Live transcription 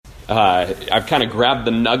I've kind of grabbed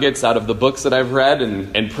the nuggets out of the books that I've read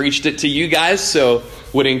and preached it to you guys. So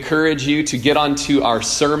would encourage you to get onto our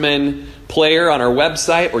sermon player on our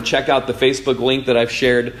website or check out the Facebook link that I've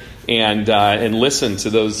shared and listen to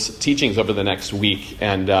those teachings over the next week.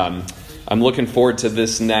 And I'm looking forward to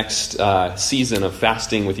this next season of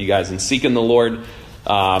fasting with you guys and seeking the Lord.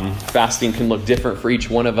 Fasting can look different for each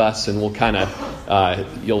one of us, and we'll kind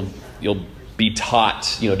of you'll be taught,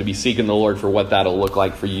 to be seeking the Lord for what that'll look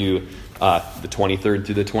like for you, the 23rd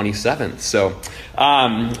through the 27th. So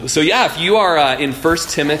if you are in 1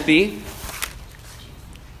 Timothy,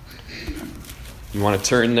 you want to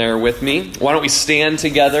turn there with me. Why don't we stand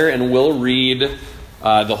together and we'll read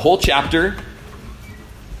the whole chapter.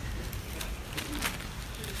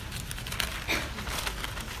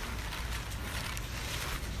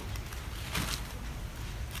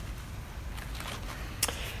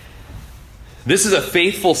 This is a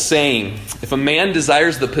faithful saying. If a man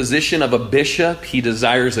desires the position of a bishop, he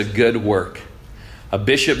desires a good work. A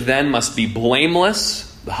bishop then must be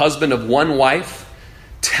blameless, the husband of one wife,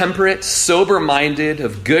 temperate, sober-minded,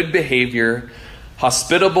 of good behavior,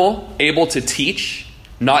 hospitable, able to teach,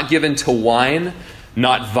 not given to wine,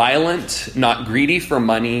 not violent, not greedy for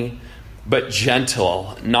money, but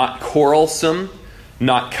gentle, not quarrelsome,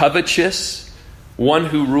 not covetous, one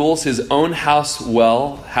who rules his own house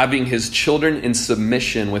well, having his children in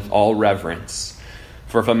submission with all reverence.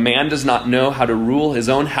 For if a man does not know how to rule his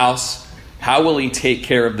own house, how will he take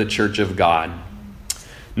care of the church of God?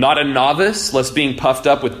 Not a novice, lest being puffed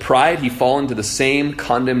up with pride, he fall into the same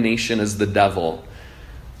condemnation as the devil.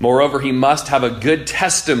 Moreover, he must have a good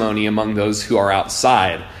testimony among those who are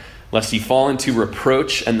outside, lest he fall into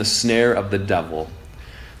reproach and the snare of the devil.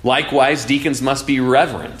 Likewise, deacons must be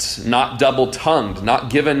reverent, not double-tongued, not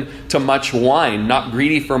given to much wine, not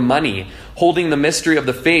greedy for money, holding the mystery of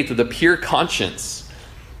the faith with a pure conscience.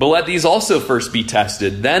 But let these also first be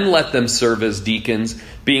tested, then let them serve as deacons,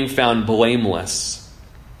 being found blameless.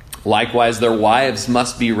 Likewise, their wives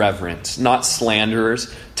must be reverent, not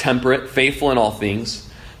slanderers, temperate, faithful in all things.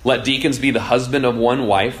 Let deacons be the husband of one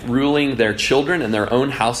wife, ruling their children and their own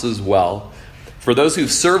houses well. For those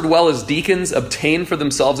who've served well as deacons obtain for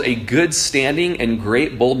themselves a good standing and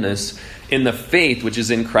great boldness in the faith which is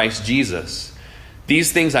in Christ Jesus.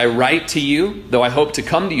 These things I write to you, though I hope to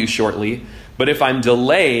come to you shortly. But if I'm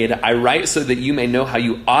delayed, I write so that you may know how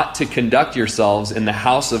you ought to conduct yourselves in the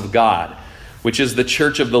house of God, which is the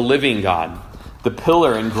church of the living God, the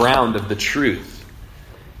pillar and ground of the truth.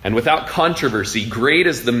 And without controversy, great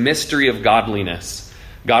is the mystery of godliness.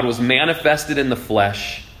 God was manifested in the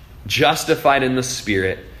flesh, justified in the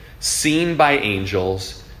Spirit, seen by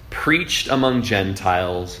angels, preached among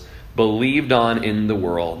Gentiles, believed on in the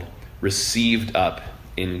world, received up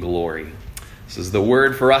in glory. This is the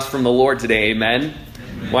word for us from the Lord today. Amen.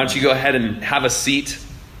 Why don't you go ahead and have a seat?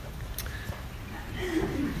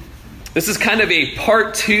 This is kind of a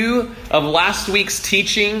part 2 of last week's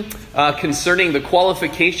teaching concerning the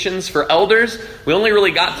qualifications for elders. We only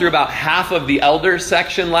really got through about half of the elder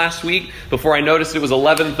section last week before I noticed it was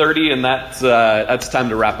 11:30, and that's time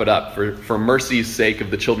to wrap it up for mercy's sake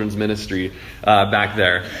of the children's ministry back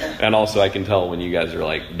there. And also I can tell when you guys are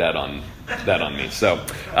like dead on me. So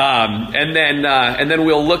and then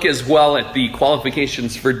we'll look as well at the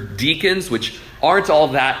qualifications for deacons, which aren't all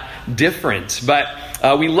that different. But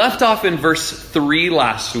we left off in verse 3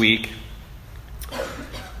 last week,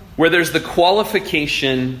 where there's the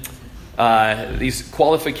qualification, these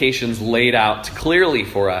qualifications laid out clearly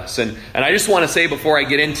for us. And I just want to say before I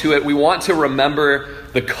get into it, we want to remember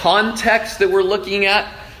the context that we're looking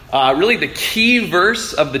at. Really the key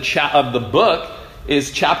verse of the book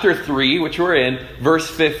is chapter 3, which we're in, verse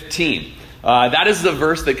 15. That is the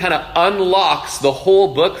verse that kind of unlocks the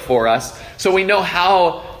whole book for us, so we know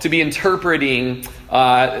how to be interpreting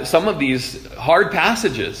some of these hard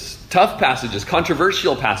passages, tough passages,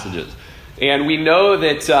 controversial passages. And we know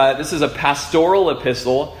that this is a pastoral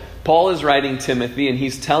epistle. Paul is writing Timothy, and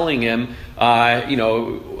he's telling him, great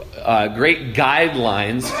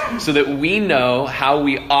guidelines so that we know how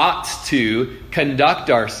we ought to conduct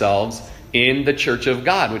ourselves in the church of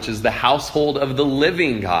God, which is the household of the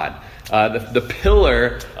living God, the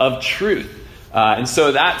pillar of truth. And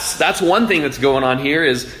so that's one thing that's going on here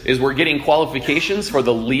is we're getting qualifications for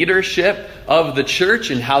the leadership of the church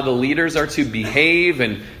and how the leaders are to behave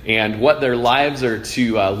and what their lives are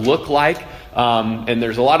to look like. And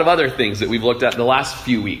there's a lot of other things that we've looked at the last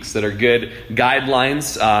few weeks that are good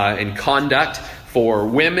guidelines and conduct for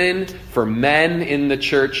women, for men in the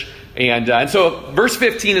church. And so verse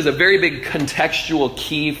 15 is a very big contextual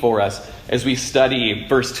key for us as we study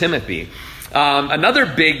 1 Timothy. Another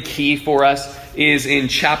big key for us is in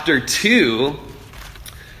chapter 2,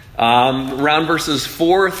 around verses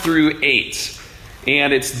 4 through 8.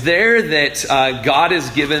 And it's there that God is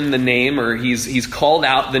given the name, or he's called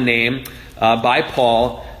out the name by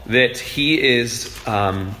Paul, that he is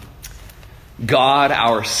God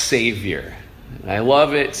our Savior. And I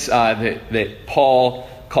love it that Paul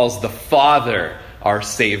calls the Father our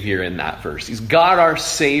Savior in that verse. He's God our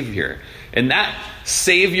Savior. And that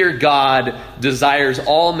Savior God desires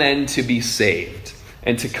all men to be saved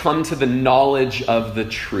and to come to the knowledge of the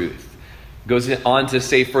truth. Goes on to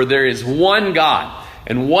say, for there is one God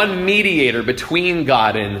and one mediator between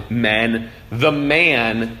God and men, the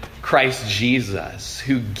man Christ Jesus,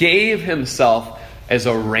 who gave himself as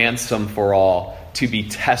a ransom for all, to be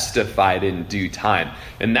testified in due time.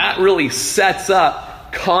 And that really sets up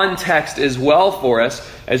context as well for us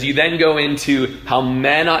as you then go into how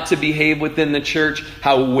men ought to behave within the church,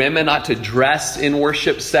 how women ought to dress in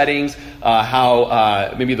worship settings,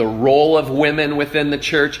 how maybe the role of women within the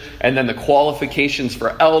church, and then the qualifications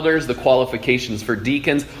for elders, the qualifications for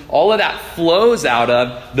deacons. All of that flows out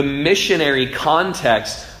of the missionary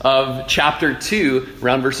context of chapter 2,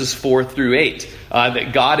 around verses 4 through 8.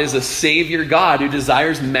 That God is a Savior God who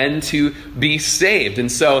desires men to be saved.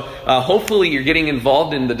 And so hopefully you're getting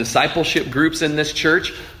involved in the discipleship groups in this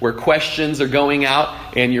church where questions are going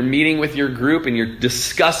out and you're meeting with your group and you're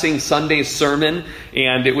discussing Sunday's sermon.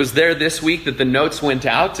 And it was there this week that the notes went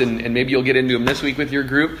out, and maybe you'll get into them this week with your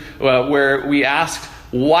group, where we asked,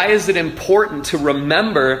 why is it important to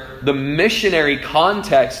remember the missionary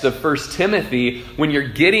context of 1 Timothy when you're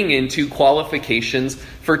getting into qualifications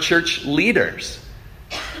for church leaders?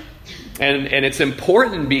 And it's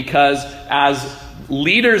important because as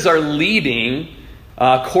leaders are leading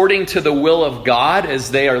according to the will of God,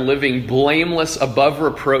 as they are living blameless, above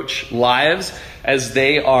reproach lives, as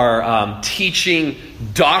they are teaching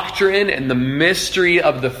doctrine and the mystery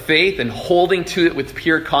of the faith and holding to it with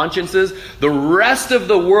pure consciences, the rest of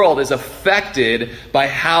the world is affected by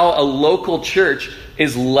how a local church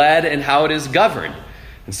is led and how it is governed.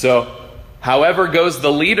 And so, however goes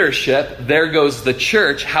the leadership, there goes the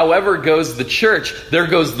church. However goes the church, there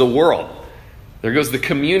goes the world. There goes the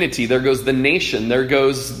community. There goes the nation. There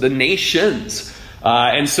goes the nations.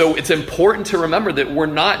 And so it's important to remember that we're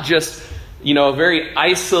not just, very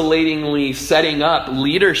isolatingly setting up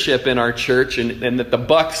leadership in our church, and that the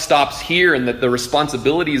buck stops here, and that the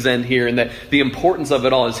responsibilities end here, and that the importance of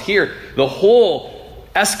it all is here. The whole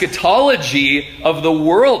eschatology of the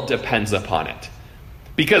world depends upon it.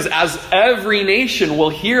 Because as every nation will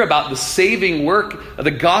hear about the saving work of the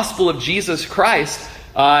gospel of Jesus Christ,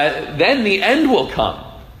 then the end will come.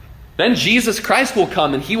 Then Jesus Christ will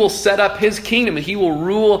come, and he will set up his kingdom, and he will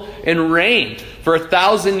rule and reign for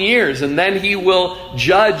 1,000 years, and then he will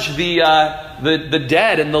judge the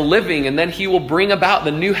dead and the living, and then he will bring about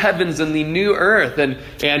the new heavens and the new earth, and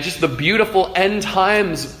just the beautiful end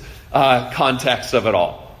times context of it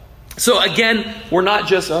all. So again, we're not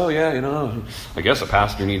just, I guess a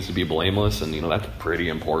pastor needs to be blameless, and that's pretty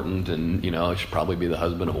important, and it should probably be the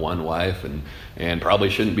husband of one wife, and probably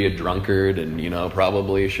shouldn't be a drunkard, and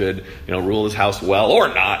probably should rule his house well, or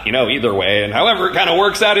not, either way, and however it kind of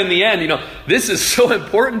works out in the end. This is so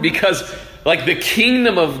important because the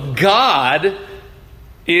kingdom of God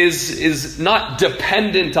is not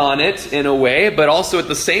dependent on it in a way, but also at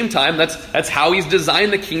the same time, that's how he's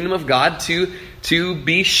designed the kingdom of God to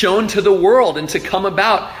be shown to the world and to come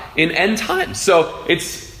about in end times. So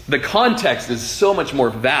the context is so much more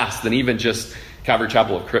vast than even just Calvary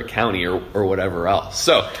Chapel of Crook County or whatever else.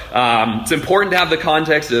 So it's important to have the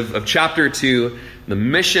context of chapter 2, the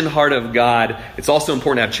mission heart of God. It's also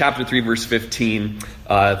important to have chapter 3, verse 15,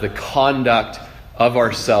 the conduct of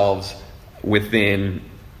ourselves within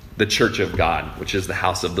the church of God, which is the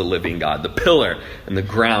house of the living God, the pillar and the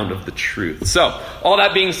ground of the truth. So, all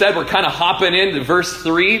that being said, we're kind of hopping into verse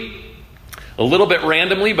 3 a little bit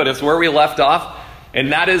randomly, but it's where we left off.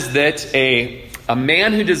 And that is that a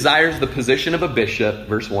man who desires the position of a bishop,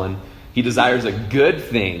 verse 1, he desires a good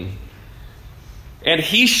thing, and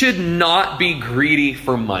he should not be greedy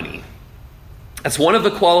for money. That's one of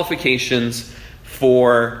the qualifications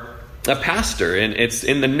for a pastor, and it's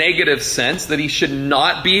in the negative sense that he should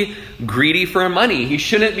not be greedy for money. He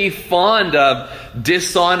shouldn't be fond of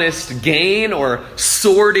dishonest gain or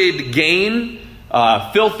sordid gain,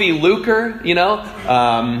 filthy lucre, a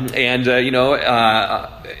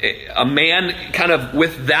man kind of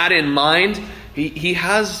with that in mind,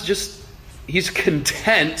 he's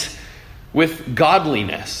content with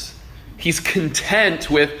godliness. He's content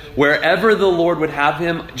with wherever the Lord would have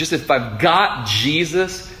him. Just if I've got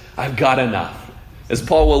Jesus, I've got enough. As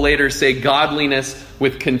Paul will later say, godliness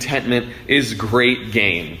with contentment is great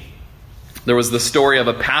gain. There was the story of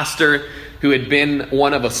a pastor who had been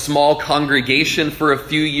one of a small congregation for a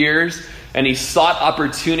few years, and he sought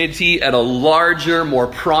opportunity at a larger, more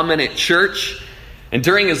prominent church. And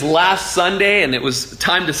during his last Sunday, and it was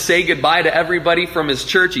time to say goodbye to everybody from his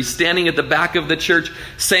church, he's standing at the back of the church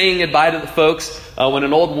saying goodbye to the folks when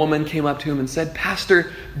an old woman came up to him and said,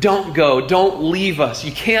 "Pastor, don't go. Don't leave us.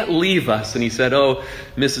 You can't leave us." And he said, "Oh,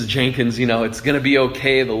 Mrs. Jenkins, it's going to be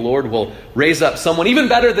okay. The Lord will raise up someone even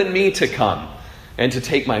better than me to come and to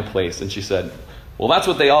take my place." And she said, "Well, that's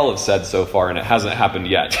what they all have said so far, and it hasn't happened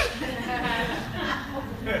yet."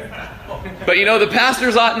 But the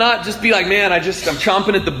pastors ought not just be like, "Man, I'm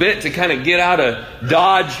chomping at the bit to kind of get out of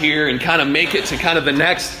Dodge here and kind of make it to kind of the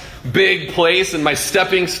next big place and my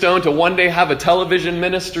stepping stone to one day have a television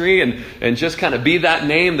ministry and just kind of be that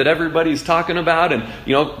name that everybody's talking about." And,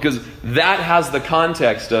 because that has the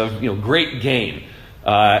context of, great gain.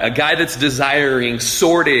 A guy that's desiring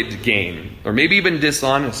sordid gain or maybe even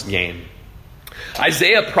dishonest gain.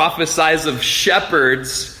 Isaiah prophesies of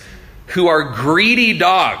shepherds who are greedy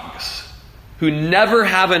dogs, who never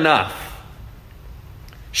have enough.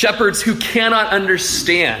 Shepherds who cannot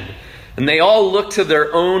understand, and they all look to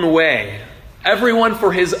their own way. Everyone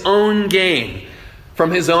for his own gain,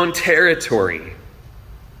 from his own territory.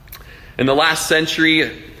 In the last century,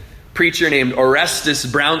 a preacher named Orestes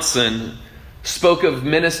Brownson spoke of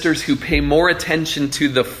ministers who pay more attention to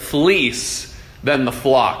the fleece than the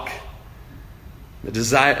flock. The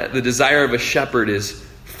desire of a shepherd is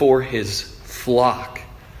for his flock.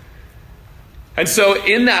 And so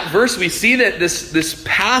in that verse, we see that this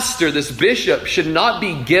pastor, this bishop, should not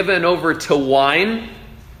be given over to wine,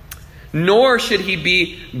 nor should he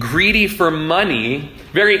be greedy for money.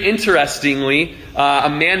 Very interestingly, a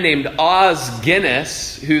man named Os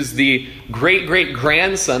Guinness, who's the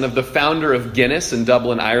great-great-grandson of the founder of Guinness in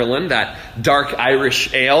Dublin, Ireland, that dark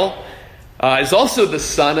Irish ale, is also the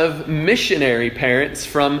son of missionary parents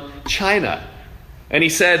from China. And he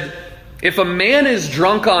said, "If a man is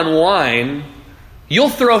drunk on wine, you'll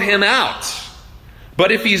throw him out.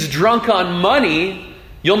 But if he's drunk on money,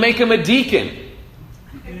 you'll make him a deacon."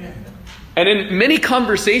 And in many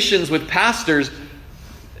conversations with pastors,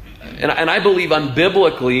 and I believe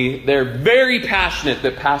unbiblically, they're very passionate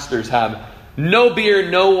that pastors have no beer,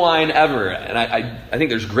 no wine ever. And I think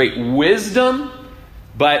there's great wisdom,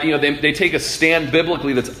 but they take a stand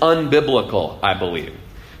biblically that's unbiblical, I believe.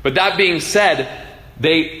 But that being said,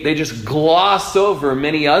 They just gloss over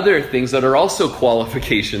many other things that are also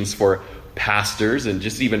qualifications for pastors and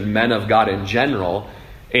just even men of God in general.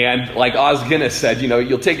 And like Os Guinness said,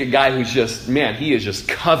 you'll take a guy who's he is just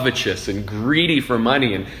covetous and greedy for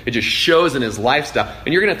money, and it just shows in his lifestyle.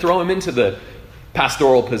 And you're going to throw him into the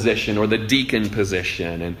pastoral position or the deacon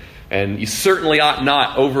position. And you certainly ought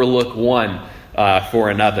not overlook one for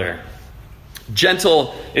another.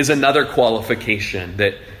 Gentle is another qualification,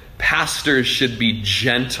 that pastors should be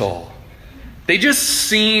gentle. They just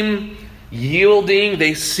seem yielding.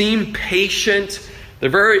 They seem patient.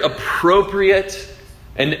 They're very appropriate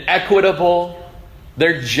and equitable.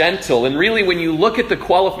 They're gentle. And really, when you look at the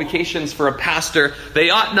qualifications for a pastor,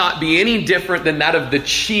 they ought not be any different than that of the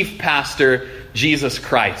chief pastor, Jesus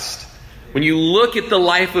Christ. When you look at the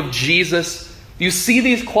life of Jesus, you see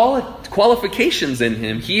these qualifications in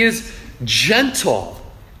him. He is gentle.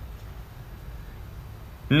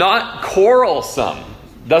 Not quarrelsome.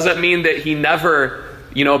 Doesn't mean that he never,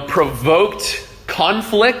 provoked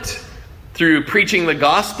conflict through preaching the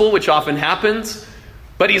gospel, which often happens.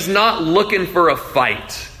 But he's not looking for a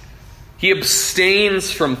fight. He abstains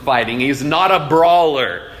from fighting. He's not a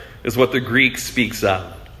brawler, is what the Greek speaks of.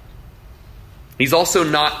 He's also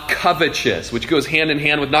not covetous, which goes hand in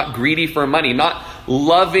hand with not greedy for money, not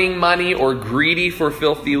loving money or greedy for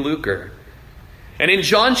filthy lucre. And in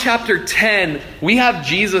John chapter 10, we have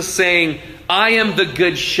Jesus saying, "I am the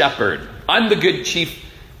good shepherd." I'm the good chief,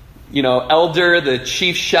 elder, the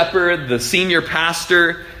chief shepherd, the senior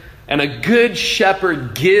pastor. And a good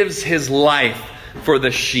shepherd gives his life for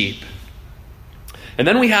the sheep. And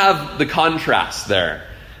then we have the contrast there.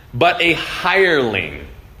 But a hireling,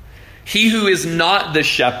 he who is not the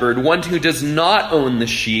shepherd, one who does not own the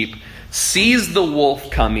sheep, sees the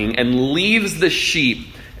wolf coming and leaves the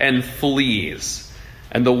sheep and flees.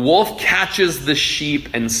 And the wolf catches the sheep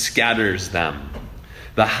and scatters them.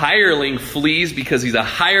 The hireling flees because he's a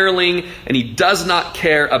hireling and he does not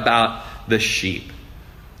care about the sheep.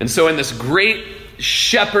 And so in this great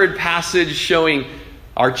shepherd passage showing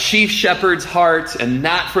our chief shepherd's heart and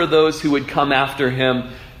that for those who would come after him,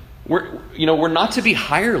 we're not to be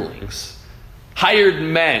hirelings. hired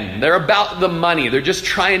men. They're about the money. They're just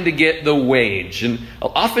trying to get the wage. And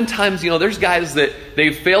oftentimes, there's guys that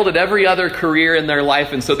they've failed at every other career in their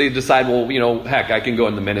life, and so they decide, well, heck, I can go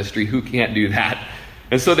in the ministry. Who can't do that?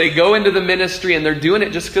 And so they go into the ministry, and they're doing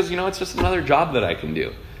it just because, it's just another job that I can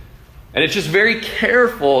do. And it's just very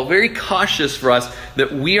careful, very cautious for us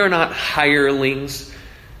that we are not hirelings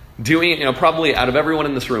doing it. Probably out of everyone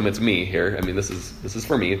in this room, it's me here. I mean, this is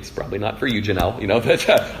for me. It's probably not for you, Janelle. But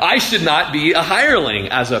I should not be a hireling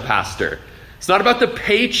as a pastor. It's not about the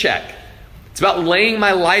paycheck. It's about laying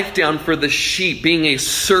my life down for the sheep, being a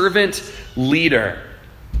servant leader.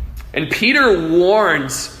 And Peter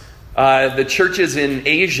warns the churches in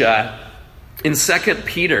Asia in 2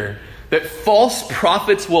 Peter that false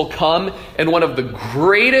prophets will come, and one of the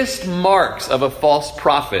greatest marks of a false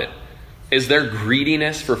prophet is their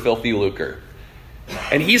greediness for filthy lucre.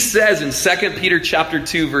 And he says in 2 Peter chapter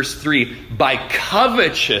 2, verse 3, by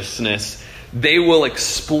covetousness they will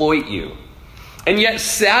exploit you. And yet,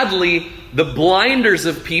 sadly, the blinders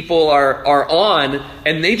of people are on,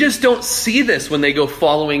 and they just don't see this when they go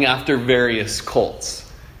following after various cults.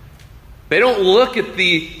 They don't look at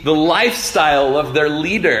the lifestyle of their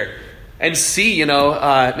leader and see,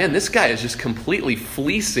 man, this guy is just completely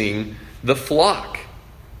fleecing the flock.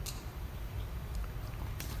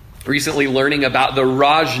 Recently learning about the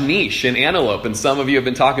Rajneesh in Antelope, and some of you have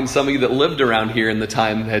been talking to some of you that lived around here in the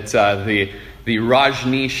time that the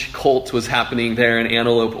Rajneesh cult was happening there in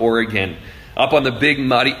Antelope, Oregon, up on the big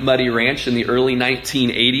muddy ranch in the early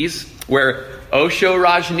 1980s, where Osho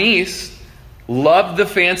Rajneesh loved the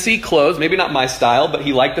fancy clothes, maybe not my style, but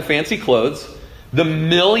he liked the fancy clothes, the $1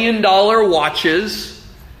 million watches,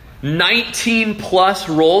 19 plus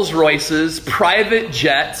Rolls Royces, private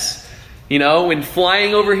jets. When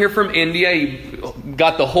flying over here from India, he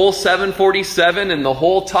got the whole 747 and the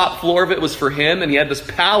whole top floor of it was for him. And he had this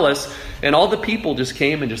palace, and all the people just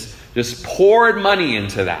came and just poured money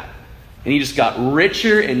into that. And he just got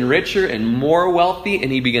richer and richer and more wealthy,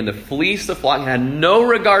 and he began to fleece the flock. He had no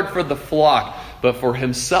regard for the flock, but for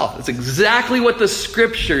himself. It's exactly what the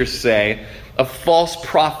scriptures say a false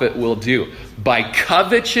prophet will do. By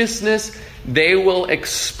covetousness, they will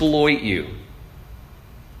exploit you.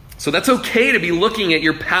 So that's okay to be looking at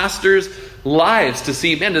your pastor's lives to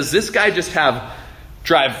see, man, does this guy just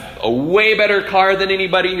drive a way better car than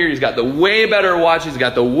anybody here? He's got the way better watch. He's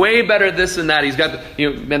got the way better this and that. He's got the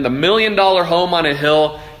 $1 million home on a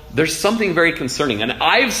hill. There's something very concerning. And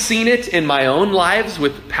I've seen it in my own lives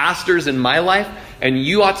with pastors in my life, and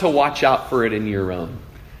you ought to watch out for it in your own.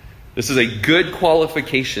 This is a good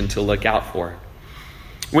qualification to look out for.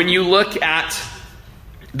 When you look at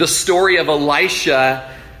the story of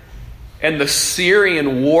Elisha and the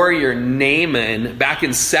Syrian warrior Naaman back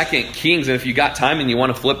in 2 Kings, and if you got time and you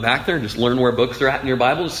want to flip back there and just learn where books are at in your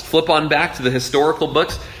Bible, just flip on back to the historical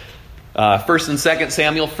books. 1 and 2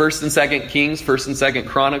 Samuel, 1 and 2 Kings, 1 and 2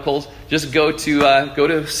 Chronicles. Just go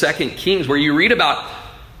to 2 Kings, where you read about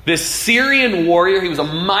this Syrian warrior. He was a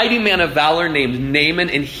mighty man of valor named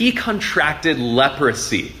Naaman, and he contracted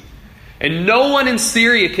leprosy. And no one in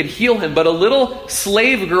Syria could heal him, but a little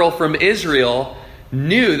slave girl from Israel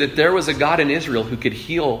knew that there was a God in Israel who could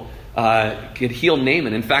heal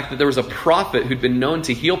Naaman. In fact, that there was a prophet who'd been known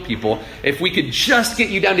to heal people. If we could just get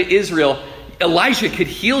you down to Israel, Elijah could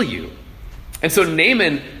heal you. And so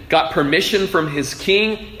Naaman got permission from his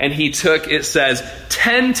king, and he took, it says,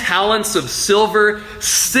 10 talents of silver,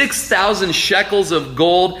 6,000 shekels of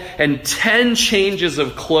gold, and 10 changes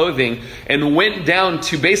of clothing, and went down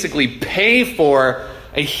to basically pay for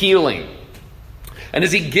a healing. And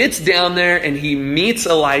as he gets down there and he meets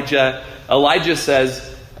Elijah, Elijah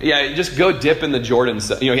says, yeah, just go dip in the Jordan.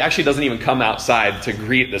 He actually doesn't even come outside to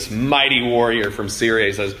greet this mighty warrior from Syria.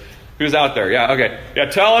 He says, who's out there? Yeah, okay. Yeah,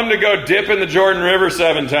 tell him to go dip in the Jordan River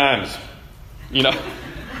 7 times. And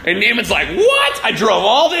Naaman's like, what? I drove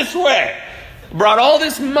all this way, brought all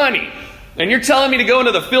this money, and you're telling me to go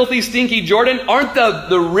into the filthy, stinky Jordan? Aren't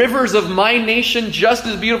the rivers of my nation just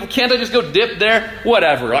as beautiful? Can't I just go dip there?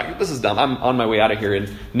 Whatever. This is dumb. I'm on my way out of here. And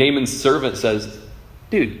Naaman's servant says,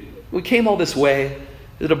 dude, we came all this way.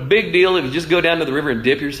 Is it a big deal if you just go down to the river and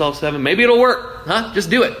dip yourself 7? Maybe it'll work. Huh? Just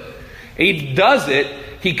do it. And he does it.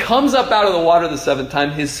 He comes up out of the water the 7th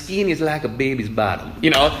time. His skin is like a baby's bottom.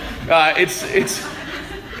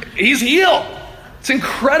 He's healed. It's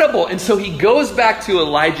incredible. And so he goes back to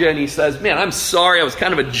Elijah and he says, man, I'm sorry. I was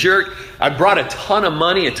kind of a jerk. I brought a ton of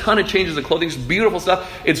money, a ton of changes of clothing, some beautiful stuff.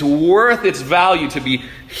 It's worth its value to be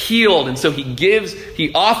healed. And so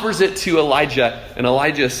he offers it to Elijah. And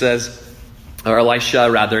Elisha says,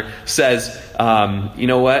 you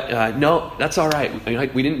know what? No, that's all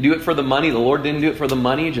right. We didn't do it for the money. The Lord didn't do it for the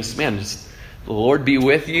money. Just The Lord be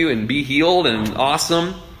with you and be healed and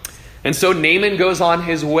awesome. And so Naaman goes on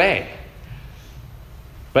his way.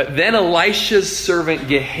 But then Elisha's servant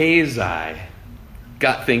Gehazi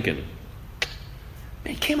got thinking,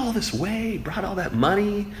 man, he came all this way, brought all that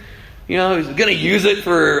money. He's going to use it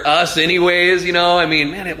for us anyways, I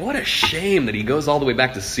mean, man, what a shame that he goes all the way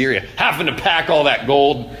back to Syria, having to pack all that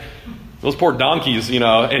gold. Those poor donkeys,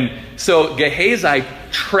 And so Gehazi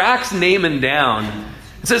tracks Naaman down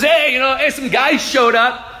and says, hey, some guys showed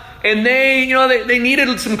up. And they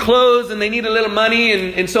needed some clothes and they needed a little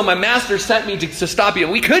money. And so my master sent me to stop you.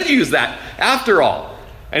 And we could use that after all.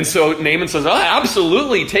 And so Naaman says, oh,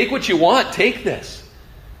 absolutely. Take what you want. Take this.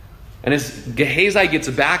 And as Gehazi gets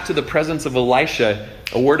back to the presence of Elisha,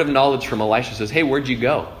 a word of knowledge from Elisha says, hey, where'd you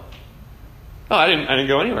go? Oh, I didn't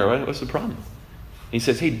go anywhere. What's the problem? He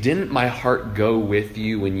says, hey, didn't my heart go with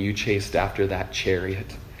you when you chased after that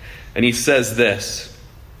chariot? And he says this.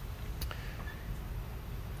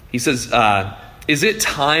 He says, is it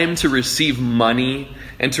time to receive money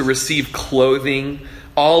and to receive clothing,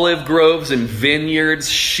 olive groves and vineyards,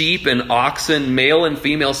 sheep and oxen, male and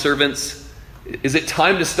female servants? Is it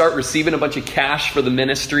time to start receiving a bunch of cash for the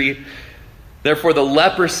ministry? Therefore, the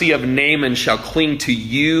leprosy of Naaman shall cling to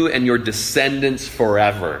you and your descendants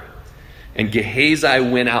forever. And Gehazi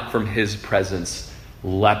went out from his presence,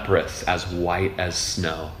 leprous, as white as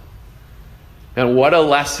snow. And what a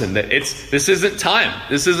lesson that this isn't time.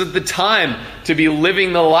 This isn't the time to be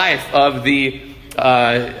living the life of the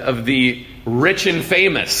rich and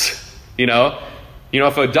famous.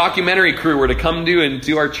 If a documentary crew were to come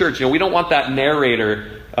do our church, we don't want that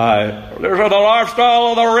narrator. There's the lifestyle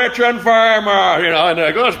of the rich and famous, and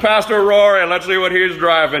like, oh, it's Pastor Rory, let's see what he's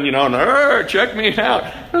driving, and check me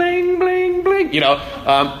out, bling, bling, bling.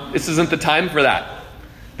 This isn't the time for that.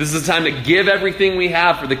 This is the time to give everything we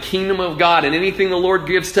have for the kingdom of God, and anything the Lord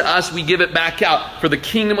gives to us, we give it back out for the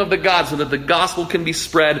kingdom of the God so that the gospel can be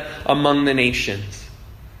spread among the nations.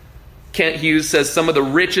 Kent Hughes says, some of the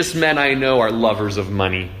richest men I know are lovers of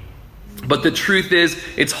money. But the truth is,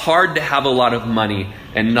 it's hard to have a lot of money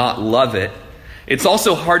and not love it. It's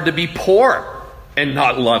also hard to be poor and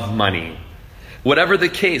not love money. Whatever the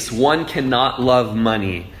case, one cannot love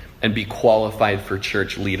money and be qualified for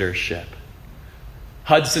church leadership.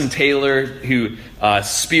 Hudson Taylor, who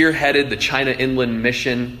spearheaded the China Inland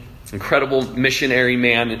Mission, incredible missionary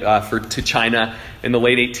man to China in the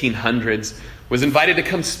late 1800s, was invited to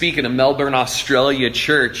come speak in a Melbourne, Australia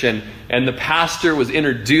church. And the pastor was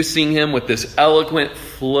introducing him with this eloquent,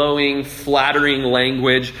 flowing, flattering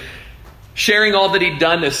language, sharing all that he'd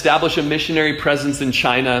done to establish a missionary presence in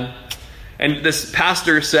China. And this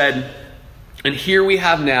pastor said, and here we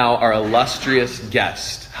have now our illustrious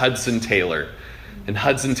guest, Hudson Taylor. And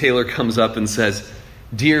Hudson Taylor comes up and says,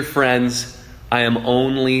 dear friends, I am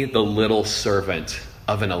only the little servant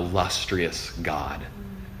of an illustrious God.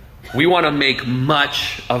 We want to make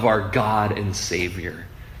much of our God and Savior.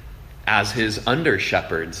 As his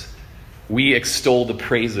under-shepherds, we extol the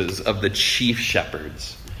praises of the chief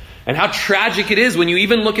shepherds. And how tragic it is when you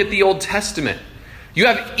even look at the Old Testament. You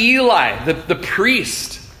have Eli, the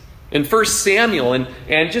priest, in 1 Samuel,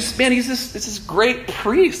 and just, man, he's this great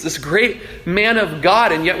priest, this great man of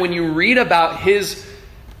God. And yet when you read about his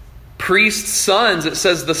priest sons, it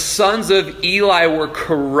says the sons of Eli were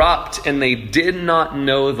corrupt and they did not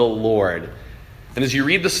know the Lord. And as you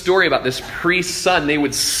read the story about this priest's son, they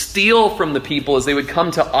would steal from the people as they would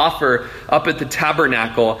come to offer up at the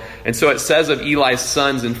tabernacle. And so it says of Eli's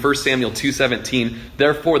sons in 1 Samuel 2:17,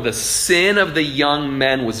 therefore the sin of the young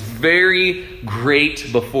men was very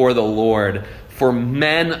great before the Lord, for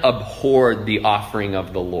men abhorred the offering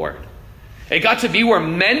of the Lord. It got to be where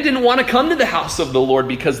men didn't want to come to the house of the Lord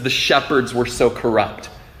because the shepherds were so corrupt.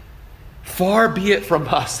 Far be it from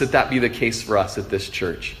us that be the case for us at this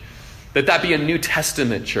church. That be a New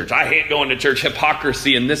Testament church. I hate going to church,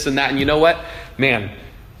 hypocrisy and this and that. And you know what? Man,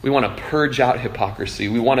 we want to purge out hypocrisy.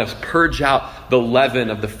 We want to purge out the leaven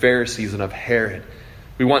of the Pharisees and of Herod.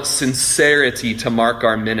 We want sincerity to mark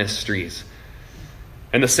our ministries.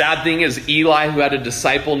 And the sad thing is Eli, who had a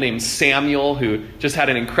disciple named Samuel, who just had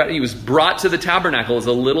he was brought to the tabernacle as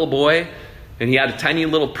a little boy. And he had a tiny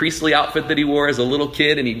little priestly outfit that he wore as a little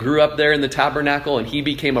kid. And he grew up there in the tabernacle. And he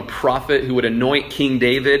became a prophet who would anoint King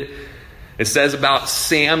David. It says about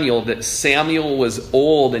Samuel that Samuel was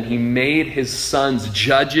old and he made his sons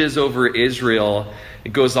judges over Israel.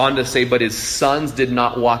 It goes on to say, but his sons did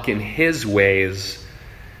not walk in his ways.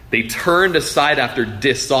 They turned aside after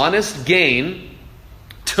dishonest gain,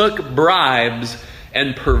 took bribes,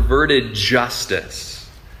 and perverted justice.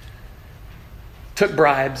 Took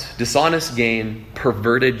bribes, dishonest gain,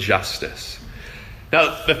 perverted justice.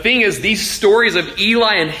 Now, the thing is, these stories of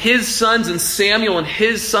Eli and his sons and Samuel and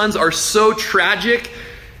his sons are so tragic.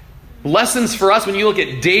 Lessons for us when you look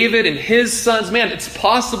at David and his sons. Man, it's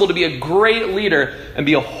possible to be a great leader and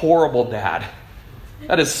be a horrible dad.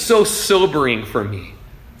 That is so sobering for me.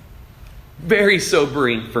 Very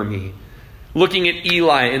sobering for me. Looking at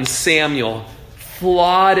Eli and Samuel,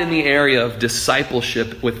 flawed in the area of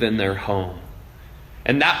discipleship within their home.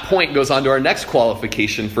 And that point goes on to our next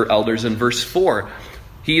qualification for elders in verse 4.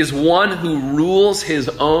 He is one who rules his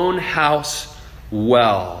own house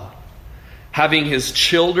well, having his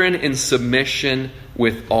children in submission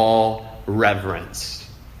with all reverence.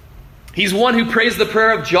 He's one who prays the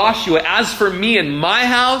prayer of Joshua, "As for me and my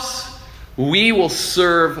house, we will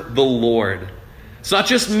serve the Lord." It's not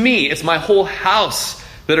just me, it's my whole house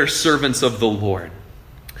that are servants of the Lord.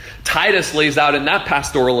 Titus lays out in that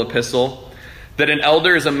pastoral epistle that an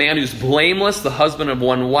elder is a man who's blameless, the husband of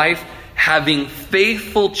one wife, having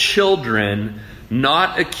faithful children,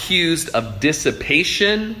 not accused of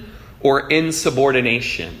dissipation or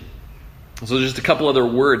insubordination. So just a couple other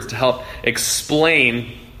words to help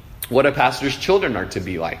explain what a pastor's children are to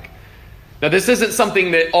be like. Now, this isn't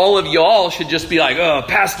something that all of y'all should just be like, "Oh,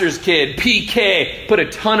 pastor's kid, PK," put a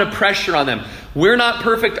ton of pressure on them. We're not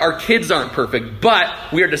perfect. Our kids aren't perfect. But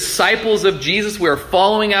we are disciples of Jesus. We are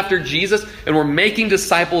following after Jesus. And we're making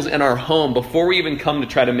disciples in our home before we even come to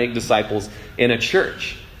try to make disciples in a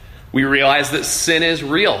church. We realize that sin is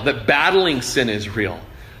real, that battling sin is real.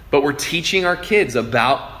 But we're teaching our kids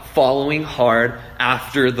about following hard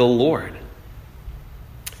after the Lord.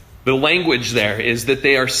 The language there is that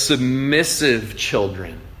they are submissive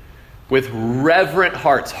children with reverent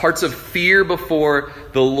hearts, hearts of fear before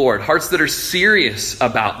the Lord, hearts that are serious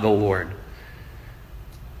about the Lord.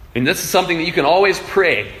 And this is something that you can always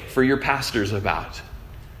pray for your pastors about,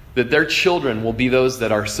 that their children will be those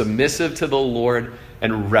that are submissive to the Lord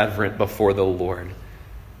and reverent before the Lord,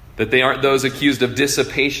 that they aren't those accused of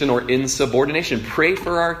dissipation or insubordination. Pray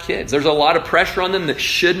for our kids. There's a lot of pressure on them that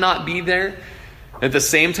should not be there. At the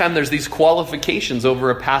same time, there's these qualifications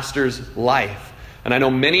over a pastor's life. And I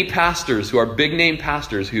know many pastors who are big-name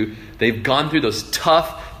pastors who they've gone through those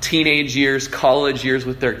tough teenage years, college years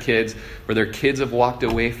with their kids, where their kids have walked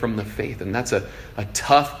away from the faith. And that's a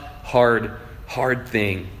tough, hard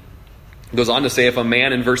thing. It goes on to say, if a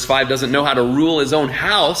man in verse 5 doesn't know how to rule his own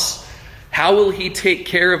house, how will he take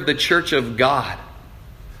care of the church of God?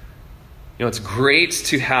 You know, it's great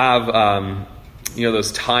to have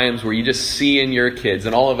those times where you just see in your kids,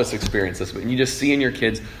 and all of us experience this, but you just see in your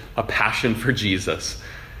kids a passion for Jesus.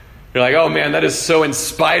 You're like, "Oh man, that is so in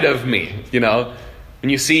spite of me," When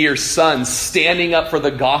you see your son standing up for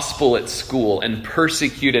the gospel at school and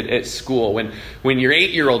persecuted at school, when your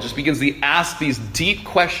 8-year-old just begins to ask these deep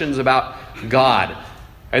questions about God.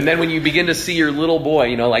 And then when you begin to see your little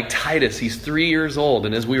boy, like Titus, he's 3 years old,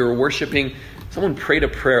 and as we were worshiping, someone prayed a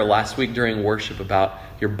prayer last week during worship about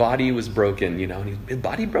your body was broken, and he's,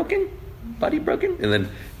 "Body broken? Body broken?" And then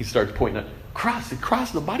he starts pointing at cross,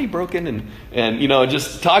 the body broken, and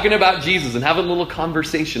just talking about Jesus and having a little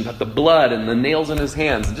conversation about the blood and the nails in his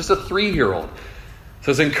hands. And just a 3-year-old.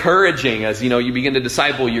 So it's encouraging as, you begin to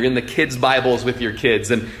disciple. You're in the kids' Bibles with your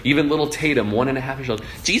kids. And even little Tatum, 1.5 years old.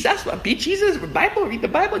 "Jesus, be Jesus, Bible, read the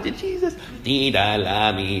Bible to Jesus. Did I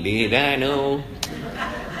lie me, did I know?"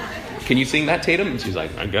 "Can you sing that, Tatum?" And she's like,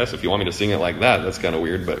 "I guess if you want me to sing it like that, that's kind of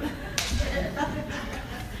weird, but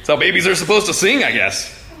that's how babies are supposed to sing, I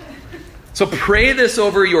guess." So pray this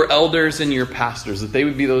over your elders and your pastors, that they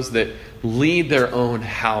would be those that lead their own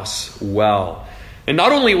house well. And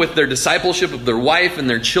not only with their discipleship of their wife and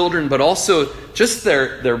their children, but also just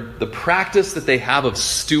the practice that they have of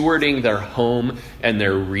stewarding their home and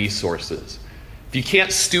their resources. If you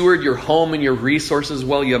can't steward your home and your resources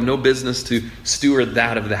well, you have no business to steward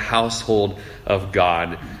that of the household of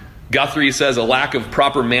God. Guthrie says a lack of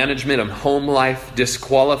proper management of home life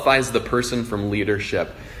disqualifies the person from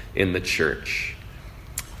leadership in the church.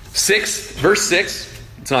 Verse 6,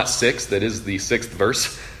 it's not 6, that is the 6th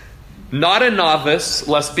verse. "Not a novice,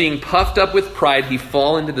 lest being puffed up with pride, he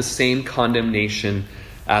fall into the same condemnation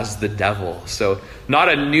as the devil." So not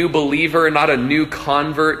a new believer, not a new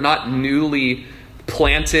convert, not newly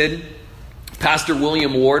planted. Pastor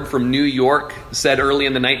William Ward from New York said early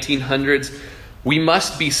in the 1900s, "We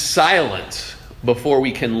must be silent before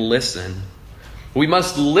we can listen. We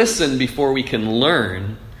must listen before we can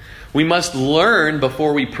learn. We must learn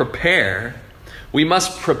before we prepare. We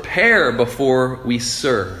must prepare before we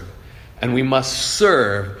serve. And we must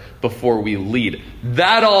serve before we lead."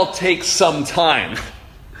 That all takes some time.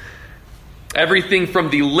 Everything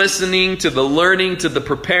from the listening to the learning to the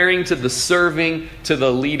preparing to the serving to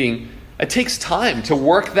the leading. It takes time to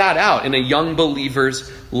work that out in a young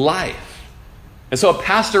believer's life. And so a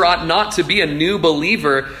pastor ought not to be a new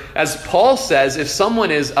believer. As Paul says, if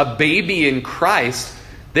someone is a baby in Christ,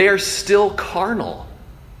 they are still carnal.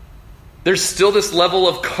 There's still this level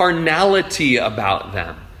of carnality about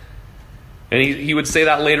them. And he would say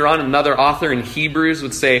that later on. Another author in Hebrews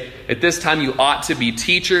would say, at this time you ought to be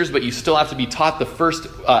teachers, but you still have to be taught the first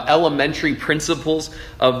elementary principles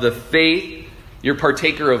of the faith. You're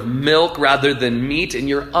partaker of milk rather than meat, and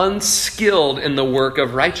you're unskilled in the work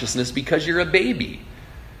of righteousness because you're a baby.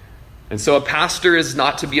 And so a pastor is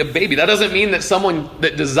not to be a baby. That doesn't mean that someone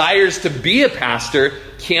that desires to be a pastor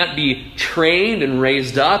can't be trained and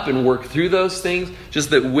raised up and work through those things. Just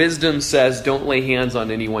that wisdom says don't lay hands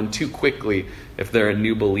on anyone too quickly if they're a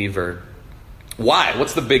new believer. Why?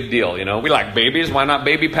 What's the big deal? We like babies. Why not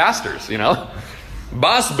baby pastors?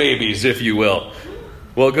 Boss babies, if you will.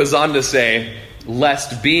 Well, it goes on to say,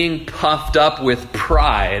 lest being puffed up with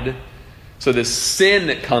pride. So this sin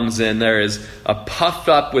that comes in there is a puffed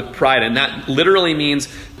up with pride. And that literally means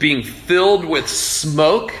being filled with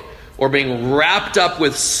smoke or being wrapped up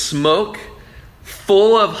with smoke,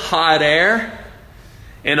 full of hot air,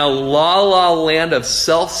 in a la-la land of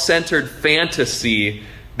self-centered fantasy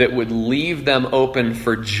that would leave them open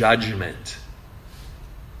for judgment.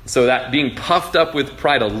 So that being puffed up with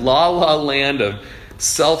pride, a la-la land of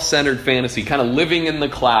self-centered fantasy, kind of living in the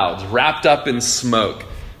clouds, wrapped up in smoke,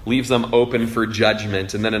 leaves them open for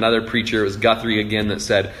judgment. And then another preacher, it was Guthrie again, that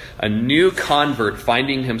said, a new convert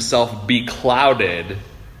finding himself beclouded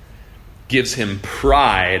gives him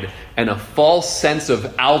pride and a false sense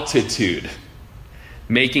of altitude,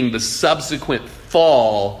 making the subsequent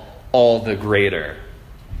fall all the greater.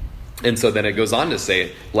 And so then it goes on to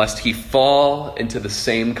say, lest he fall into the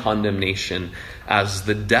same condemnation as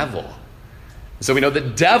the devil. So we know the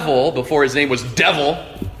devil, before his name was devil,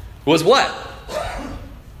 was what?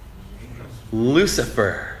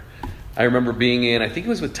 Lucifer. I remember being I think it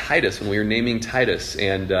was with Titus, when we were naming Titus,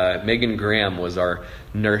 and Megan Graham was our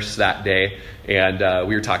nurse that day, and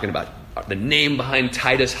we were talking about the name behind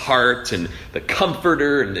Titus' heart and the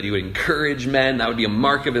comforter, and that he would encourage men. That would be a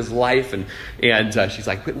mark of his life. And she's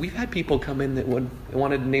like, we've had people come in that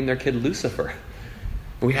wanted to name their kid Lucifer.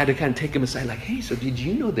 And we had to kind of take him aside, like, hey, so did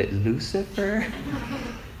you know that Lucifer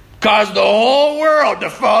caused the whole world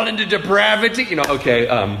to fall into depravity?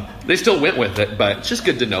 They still went with it, but it's just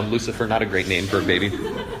good to know. Lucifer, not a great name for a baby.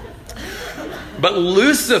 But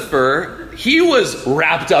Lucifer, he was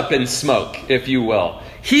wrapped up in smoke, if you will.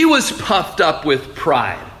 He was puffed up with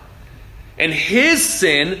pride. And his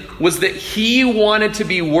sin was that he wanted to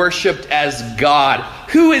be worshipped as God.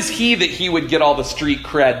 Who is he that he would get all the street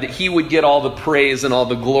cred, that he would get all the praise and all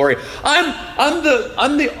the glory? I'm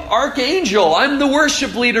the archangel. I'm the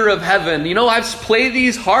worship leader of heaven. I play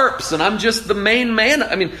these harps and I'm just the main man.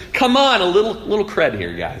 I mean, come on, a little cred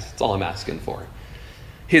here, guys. That's all I'm asking for.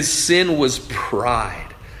 His sin was pride.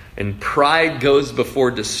 And pride goes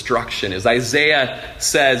before destruction. As Isaiah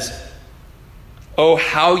says, oh,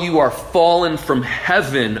 how you are fallen from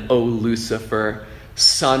heaven, O Lucifer,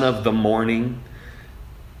 son of the morning.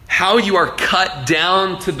 How you are cut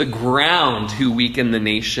down to the ground, who weaken the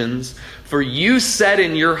nations. For you said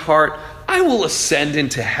in your heart, I will ascend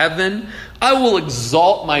into heaven. I will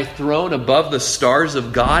exalt my throne above the stars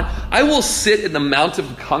of God. I will sit in the mount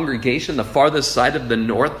of congregation, the farthest side of the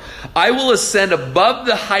north. I will ascend above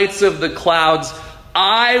the heights of the clouds.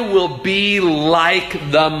 I will be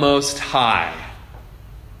like the Most High.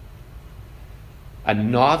 A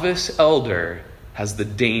novice elder has the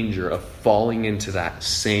danger of falling into that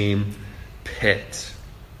same pit.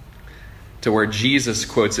 To where Jesus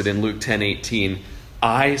quotes it in Luke 10:18,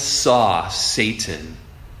 I saw Satan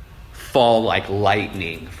fall like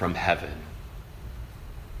lightning from heaven.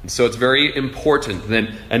 And so it's very important that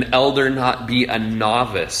an elder not be a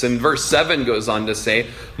novice. And verse 7 goes on to say,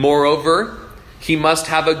 moreover, he must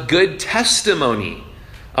have a good testimony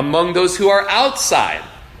among those who are outside,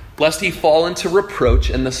 lest he fall into reproach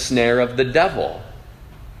and the snare of the devil.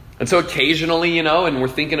 And so occasionally, and we're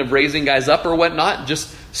thinking of raising guys up or whatnot,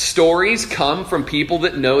 just stories come from people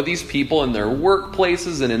that know these people in their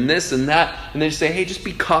workplaces and in this and that. And they just say, hey, just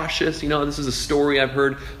be cautious. This is a story I've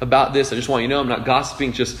heard about this. I just want you to know I'm not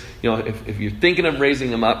gossiping. Just, if you're thinking of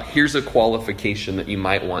raising them up, here's a qualification that you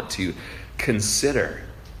might want to consider.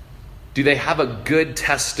 Do they have a good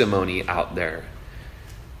testimony out there?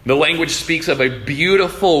 The language speaks of a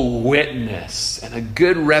beautiful witness and a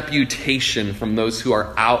good reputation from those who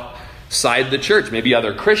are outside the church. Maybe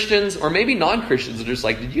other Christians or maybe non-Christians are just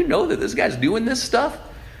like, did you know that this guy's doing this stuff?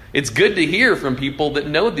 It's good to hear from people that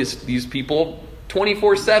know these people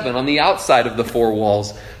 24/7 on the outside of the four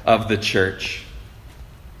walls of the church.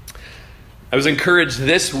 I was encouraged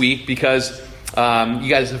this week because you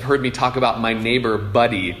guys have heard me talk about my neighbor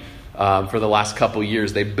Buddy. For the last couple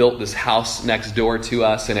years, they built this house next door to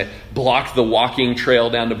us, and it blocked the walking trail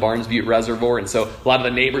down to Barnes Butte Reservoir. And so a lot of the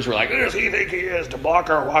neighbors were like, "Who does he think he is to block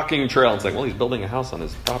our walking trail?" And it's like, well, he's building a house on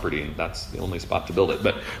his property, and that's the only spot to build it.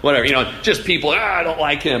 But whatever, just people, I don't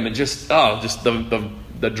like him, and just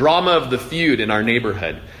the drama of the feud in our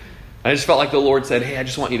neighborhood. I just felt like the Lord said, "Hey, I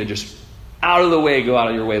just want you to just out of the way, go out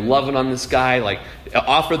of your way, loving on this guy, like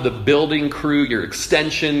offer the building crew your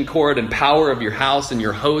extension cord and power of your house and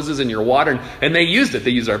your hoses and your water." And they used it. They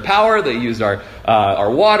used our power. They used our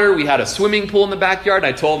water. We had a swimming pool in the backyard.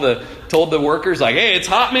 I told the workers, like, "Hey, it's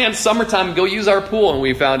hot, man, summertime, go use our pool." And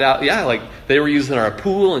we found out, they were using our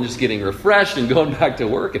pool and just getting refreshed and going back to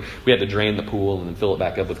work. And we had to drain the pool and then fill it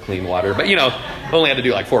back up with clean water. But, only had to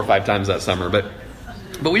do it like 4 or 5 times that summer.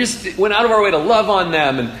 But we just went out of our way to love on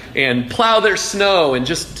them and plow their snow and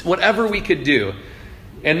just whatever we could do.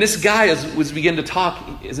 And this guy was beginning to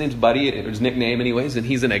talk. His name's Buddy, it was his nickname anyways, and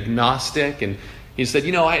he's an agnostic. And he said,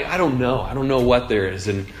 I don't know. I don't know what there is.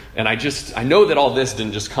 And I know that all this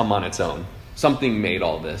didn't just come on its own. Something made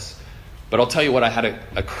all this. But I'll tell you what, I had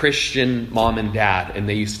a Christian mom and dad, and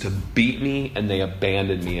they used to beat me and they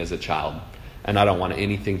abandoned me as a child. And I don't want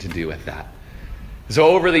anything to do with that. So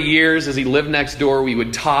over the years, as he lived next door, we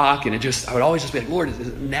would talk, and I would always just be like, "Lord, is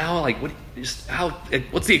it now, like,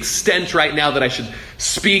 what's the extent right now that I should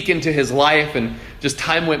speak into his life?" And just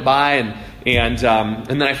time went by, and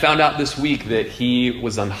then I found out this week that he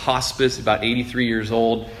was on hospice, about 83 years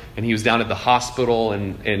old, and he was down at the hospital,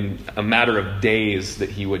 and in a matter of days that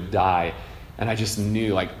he would die. And I just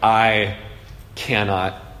knew, like, I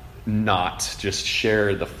cannot not just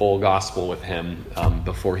share the full gospel with him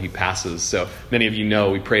before he passes. So many of you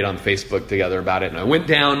know we prayed on Facebook together about it, and I went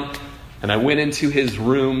down and I went into his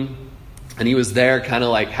room, and he was there kind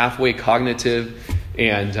of like halfway cognitive.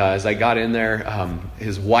 And as I got in there,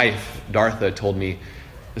 his wife Dartha told me,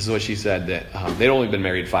 this is what she said, that they'd only been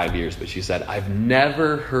married 5 years, but she said, "I've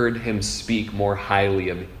never heard him speak more highly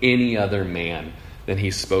of any other man than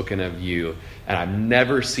he's spoken of you. And I've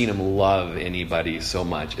never seen him love anybody so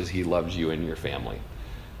much as he loves you and your family."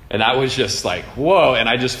 And that was just like, whoa. And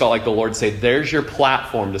I just felt like the Lord said, "There's your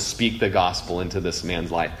platform to speak the gospel into this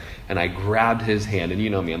man's life." And I grabbed his hand. And you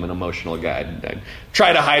know me, I'm an emotional guy. I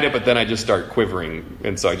try to hide it, but then I just start quivering.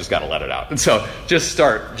 And so I just got to let it out. And so just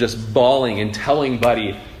start just bawling and telling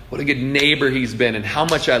Buddy what a good neighbor he's been and how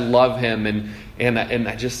much I love him. And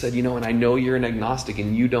I just said, and I know you're an agnostic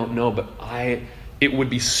and you don't know, but it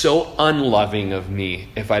would be so unloving of me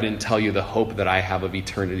if I didn't tell you the hope that I have of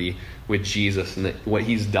eternity with Jesus and what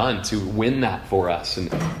he's done to win that for us.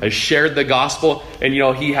 And I shared the gospel, and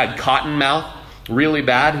he had cotton mouth really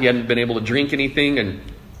bad. He hadn't been able to drink anything, and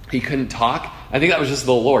he couldn't talk. I think that was just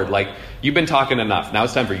the Lord. Like, "You've been talking enough. Now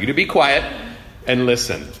it's time for you to be quiet and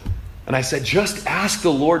listen." And I said, "Just ask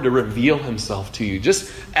the Lord to reveal himself to you.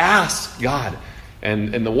 Just ask God."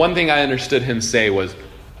 And the one thing I understood him say was,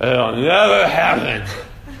 "It'll never happen."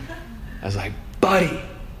 I was like, "Buddy,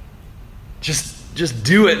 just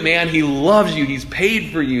do it, man. He loves you. He's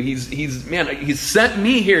paid for you. He's sent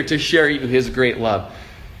me here to share you his great love."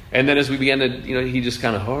 And then as we began to, he just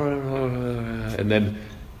kind of, and then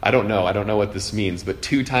I don't know what this means, but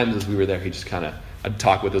 2 times as we were there, he just kind of, I'd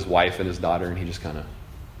talk with his wife and his daughter, and he just kind of,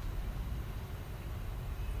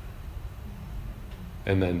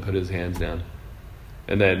 and then put his hands down.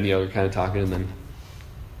 And then, we're kind of talking, and then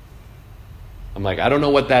I'm like, I don't know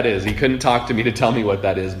what that is. He couldn't talk to me to tell me what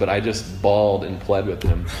that is, but I just bawled and pled with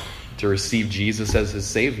him to receive Jesus as his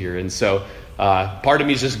Savior. And so part of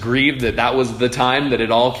me is just grieved that was the time that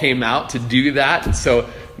it all came out to do that. And so,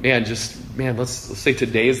 let's say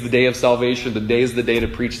today is the day of salvation. Today is the day to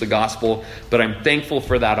preach the gospel. But I'm thankful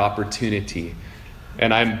for that opportunity.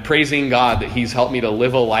 And I'm praising God that he's helped me to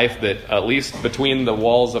live a life that, at least between the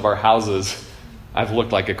walls of our houses, I've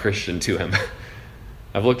looked like a Christian to him.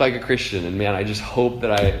 I've looked like a Christian, and I just hope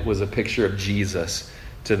that I was a picture of Jesus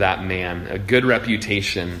to that man, a good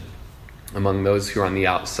reputation among those who are on the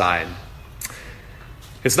outside.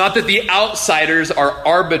 It's not that the outsiders are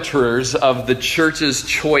arbiters of the church's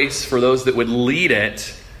choice for those that would lead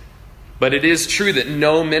it, but it is true that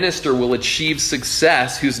no minister will achieve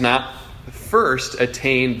success who's not first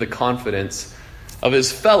attained the confidence of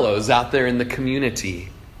his fellows out there in the community.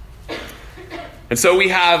 And so we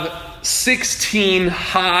have 16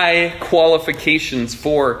 high qualifications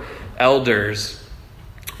for elders.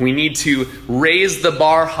 We need to raise the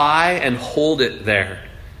bar high and hold it there.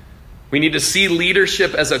 We need to see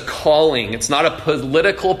leadership as a calling. It's not a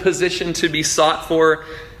political position to be sought for,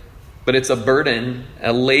 but it's a burden,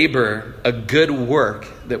 a labor, a good work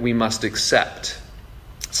that we must accept.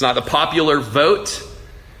 It's not the popular vote,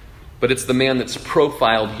 but it's the man that's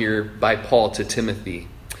profiled here by Paul to Timothy.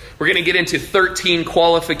 We're going to get into 13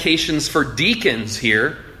 qualifications for deacons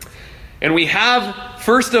here. And we have,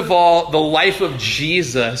 first of all, the life of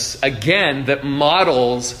Jesus, again, that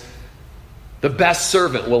models the best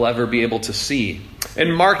servant we'll ever be able to see.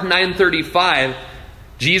 In Mark 9:35,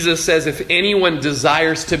 Jesus says, if anyone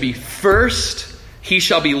desires to be first, he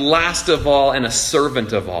shall be last of all and a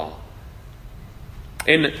servant of all.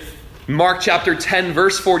 In Mark chapter 10,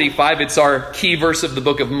 verse 45, it's our key verse of the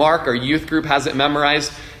book of Mark. Our youth group has it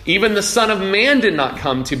memorized. Even the Son of Man did not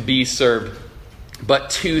come to be served,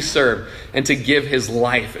 but to serve, and to give his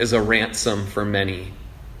life as a ransom for many.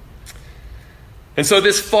 And so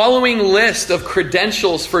this following list of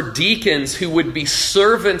credentials for deacons who would be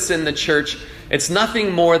servants in the church, it's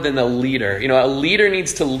nothing more than a leader. You know, a leader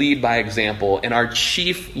needs to lead by example, and our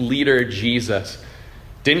chief leader, Jesus,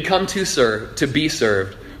 didn't come to be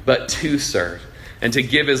served, but to serve, and to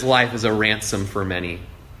give his life as a ransom for many.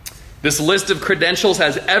 This list of credentials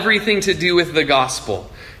has everything to do with the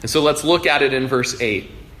gospel. And so let's look at it in verse 8.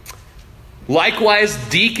 Likewise,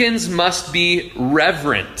 deacons must be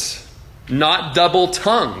reverent, not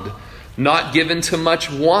double-tongued, not given to much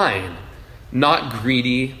wine, not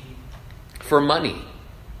greedy for money.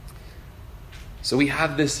 So we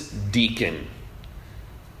have this deacon.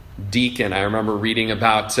 I remember reading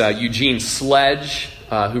about Eugene Sledge,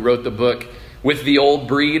 who wrote the book With the Old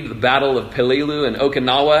Breed, The Battle of Peleliu in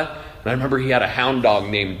Okinawa. And I remember he had a hound dog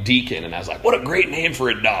named Deacon, and I was like, what a great name for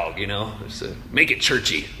a dog, you know? Just make it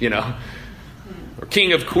churchy, you know? Or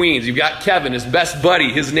King of Queens, you've got Kevin, his best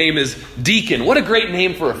buddy, his name is Deacon. What a great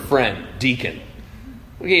name for a friend, Deacon.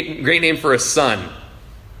 What a great name for a son.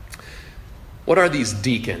 What are these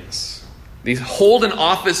deacons? These hold an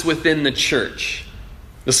office within the church.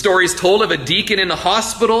 The story is told of a deacon in a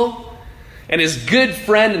hospital, and his good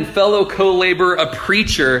friend and fellow co-laborer, a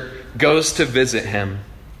preacher, goes to visit him.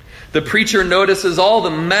 The preacher notices all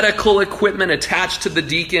the medical equipment attached to the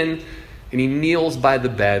deacon, and he kneels by the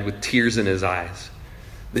bed with tears in his eyes.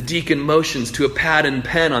 The deacon motions to a pad and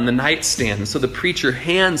pen on the nightstand, so the preacher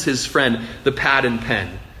hands his friend the pad and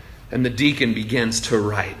pen, and the deacon begins to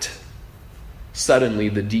write. Suddenly,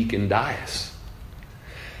 the deacon dies.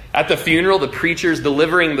 At the funeral, the preacher is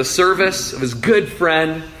delivering the service of his good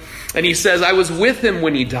friend, and he says, I was with him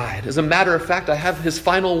when he died. As a matter of fact, I have his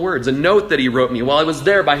final words, a note that he wrote me while I was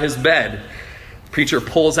there by his bed. The preacher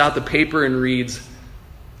pulls out the paper and reads,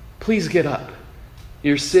 please get up.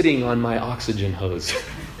 You're sitting on my oxygen hose.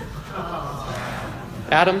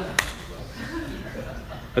 Adam,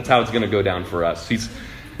 that's how it's going to go down for us. He's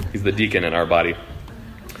the deacon in our body.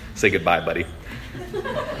 Say goodbye, buddy.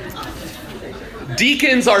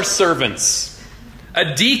 Deacons are servants.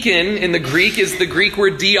 A deacon in the Greek is the Greek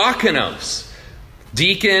word diakonos.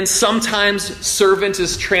 Deacon, sometimes servant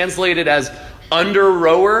is translated as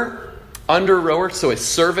under-rower, so a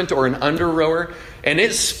servant or an under-rower. And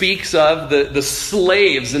it speaks of the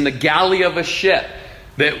slaves in the galley of a ship.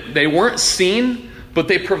 That they weren't seen, but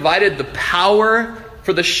they provided the power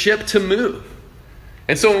for the ship to move.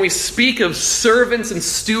 And so when we speak of servants and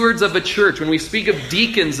stewards of a church, when we speak of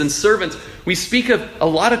deacons and servants, we speak of a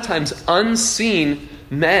lot of times unseen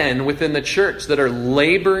men within the church that are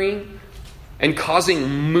laboring and causing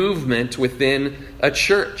movement within a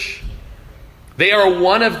church. They are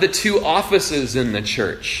one of the two offices in the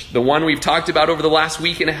church. The one we've talked about over the last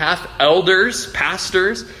week and a half, elders,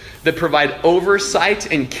 pastors, that provide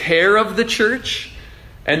oversight and care of the church.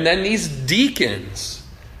 And then these deacons.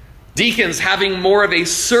 Deacons having more of a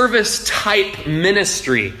service type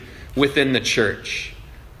ministry within the church.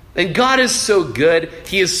 And God is so good.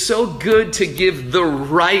 He is so good to give the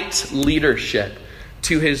right leadership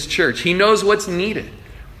to his church. He knows what's needed.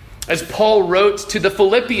 As Paul wrote to the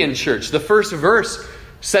Philippian church, the first verse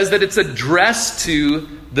says that it's addressed to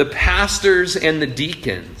the pastors and the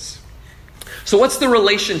deacons. So what's the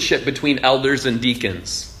relationship between elders and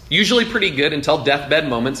deacons? Usually pretty good until deathbed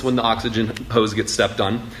moments when the oxygen hose gets stepped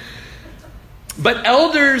on. But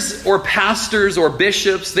elders or pastors or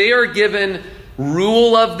bishops, they are given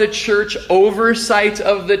rule of the church, oversight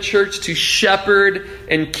of the church to shepherd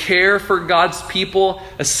and care for God's people,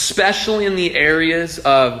 especially in the areas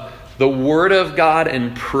of the Word of God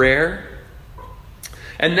and prayer.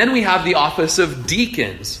 And then we have the office of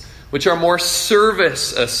deacons, which are more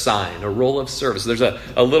service assigned, a role of service. There's a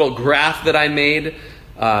little graph that I made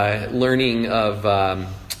learning of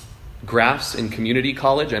graphs in community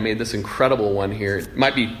college. I made this incredible one here. It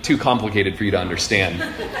might be too complicated for you to understand.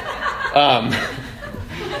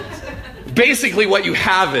 Basically what you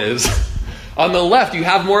have is, on the left, you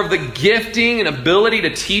have more of the gifting and ability to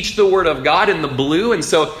teach the Word of God in the blue. And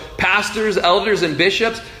so pastors, elders, and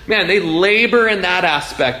bishops, man, they labor in that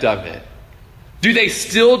aspect of it. Do they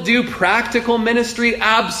still do practical ministry?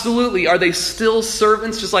 Absolutely. Are they still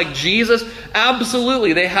servants just like Jesus?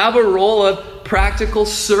 Absolutely. They have a role of practical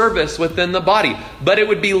service within the body. But it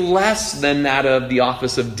would be less than that of the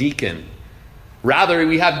office of deacon. Rather,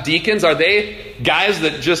 we have deacons. Are they guys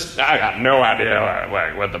that just, I got no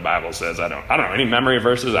idea what the Bible says. I don't know any memory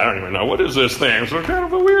verses. I don't even know, what is this thing? It's kind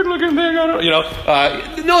of a weird looking thing.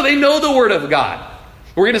 No, they know the Word of God.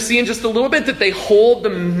 We're going to see in just a little bit that they hold the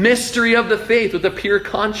mystery of the faith with a pure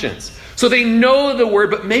conscience. So they know the Word,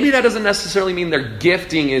 but maybe that doesn't necessarily mean their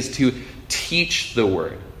gifting is to teach the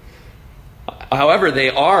Word. However, they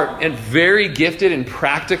are very gifted in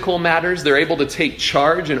practical matters. They're able to take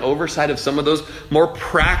charge and oversight of some of those more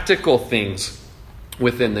practical things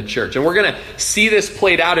within the church. And we're going to see this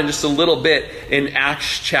played out in just a little bit in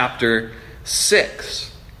Acts chapter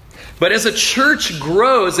 6. But as a church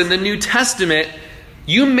grows in the New Testament,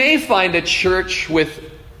 you may find a church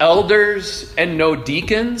with elders and no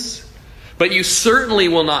deacons, but you certainly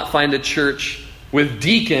will not find a church with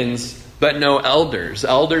deacons but no elders.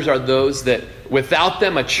 Elders are those that without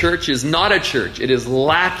them a church is not a church. It is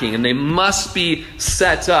lacking, and they must be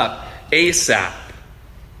set up ASAP.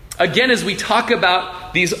 Again, as we talk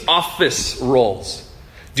about these office roles,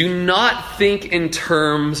 do not think in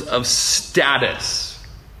terms of status.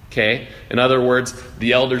 Okay? In other words,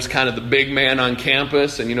 the elder's kind of the big man on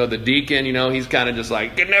campus, and the deacon, he's kind of just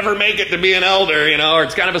like, could never make it to be an elder, or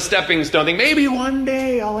it's kind of a stepping stone thing. Maybe one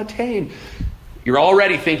day I'll attain. You're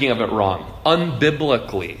already thinking of it wrong,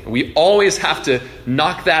 unbiblically. We always have to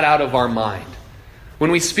knock that out of our mind. When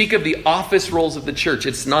we speak of the office roles of the church,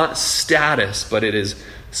 it's not status, but it is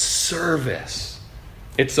service.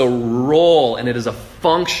 It's a role, and it is a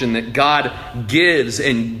function that God gives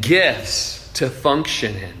and gifts to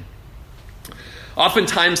function in.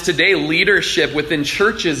 Oftentimes today, leadership within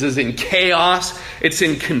churches is in chaos. It's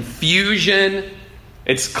in confusion.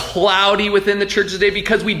 It's cloudy within the church today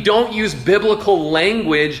because we don't use biblical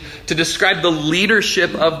language to describe the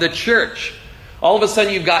leadership of the church. All of a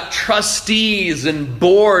sudden you've got trustees and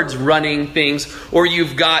boards running things, or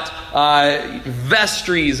you've got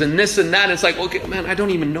vestries and this and that. And it's like, okay, man, I don't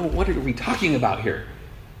even know, what are we talking about here?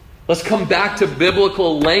 Let's come back to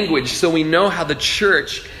biblical language so we know how the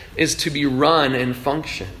church is to be run and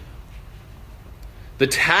function. The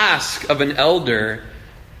task of an elder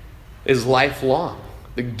is lifelong.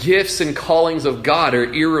 The gifts and callings of God are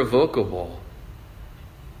irrevocable.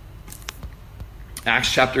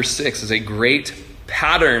 Acts chapter 6 is a great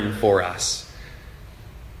pattern for us.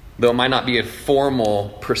 Though it might not be a formal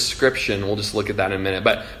prescription. We'll just look at that in a minute.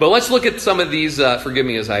 But let's look at some of these. Forgive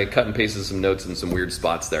me as I cut and pasted some notes in some weird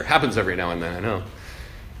spots there. Happens every now and then, I know.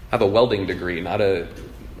 I have a welding degree, not a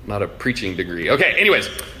preaching degree. Okay, anyways.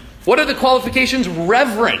 What are the qualifications?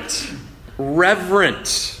 Reverent.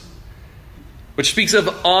 Which speaks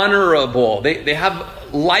of honorable. They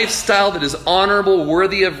have lifestyle that is honorable,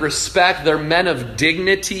 worthy of respect. They're men of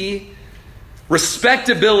dignity.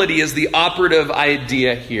 Respectability is the operative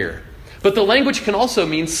idea here. But the language can also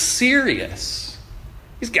mean serious.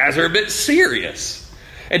 These guys are a bit serious.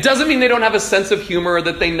 It doesn't mean they don't have a sense of humor or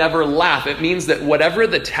that they never laugh. It means that whatever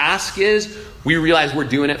the task is, we realize we're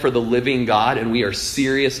doing it for the living God and we are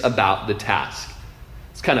serious about the task.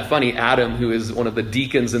 It's kind of funny, Adam, who is one of the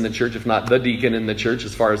deacons in the church, if not the deacon in the church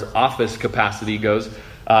as far as office capacity goes,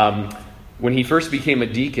 when he first became a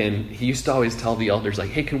deacon, he used to always tell the elders,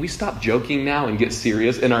 like, hey, can we stop joking now and get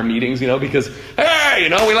serious in our meetings, because, hey,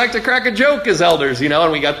 we like to crack a joke as elders,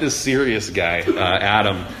 and we got this serious guy,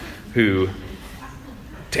 Adam, who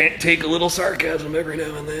take a little sarcasm every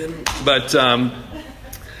now and then.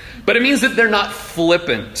 But it means that they're not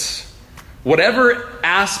flippant. Whatever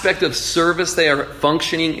aspect of service they are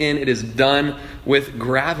functioning in, it is done with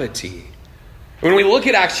gravity. When we look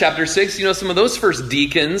at Acts chapter 6, some of those first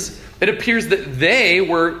deacons, it appears that they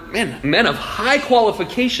were men of high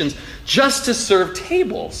qualifications just to serve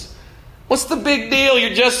tables. What's the big deal?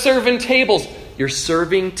 You're just serving tables. You're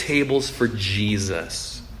serving tables for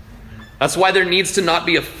Jesus. That's why there needs to not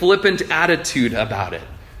be a flippant attitude about it.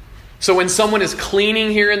 So when someone is cleaning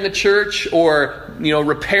here in the church or,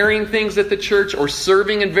 repairing things at the church or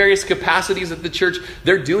serving in various capacities at the church,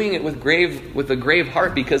 they're doing it with a grave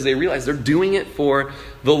heart because they realize they're doing it for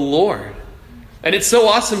the Lord. And it's so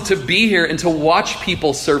awesome to be here and to watch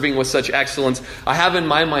people serving with such excellence. I have in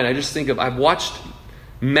my mind, I've watched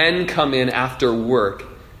men come in after work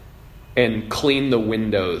and clean the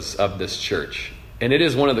windows of this church. And it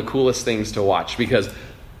is one of the coolest things to watch because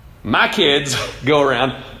my kids go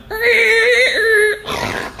around,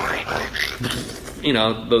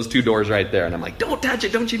 those two doors right there. And I'm like, don't touch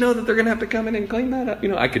it. Don't you know that they're going to have to come in and clean that up?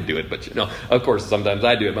 I could do it, but of course, sometimes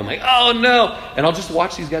I do it. But I'm like, oh no. And I'll just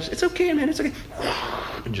watch these guys. It's okay, man. It's okay.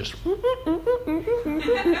 And just,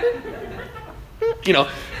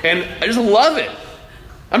 and I just love it.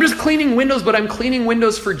 I'm just cleaning windows, but I'm cleaning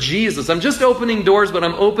windows for Jesus. I'm just opening doors, but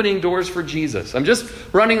I'm opening doors for Jesus. I'm just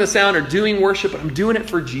running the sound or doing worship, but I'm doing it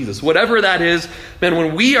for Jesus. Whatever that is, man,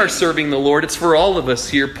 when we are serving the Lord, it's for all of us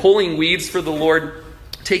here, pulling weeds for the Lord,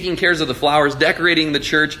 taking care of the flowers, decorating the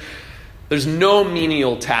church. There's no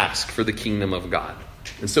menial task for the kingdom of God.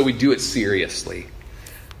 And so we do it seriously.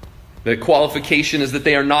 The qualification is that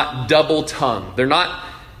they are not double-tongued. They're not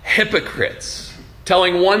hypocrites.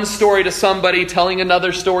 Telling one story to somebody, telling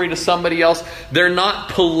another story to somebody else. They're not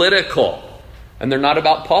political. And they're not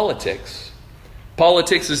about politics.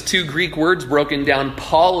 Politics is two Greek words broken down.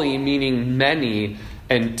 Poly meaning many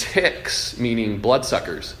and ticks meaning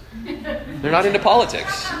bloodsuckers. They're not into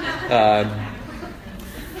politics.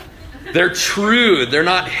 They're true. They're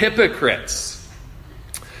not hypocrites.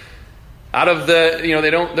 Out of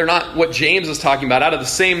they're not what James is talking about. Out of the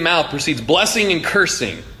same mouth proceeds blessing and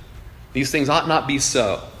cursing. These things ought not be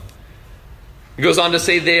so. It goes on to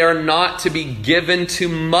say they are not to be given to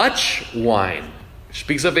much wine. It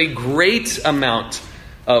speaks of a great amount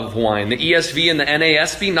of wine. The ESV and the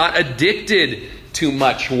NASB, not addicted to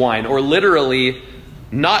much wine. Or literally,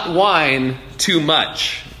 not wine too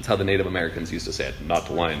much. That's how the Native Americans used to say it. Not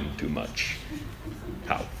wine too much.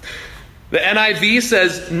 How? The NIV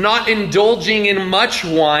says, not indulging in much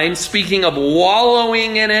wine, speaking of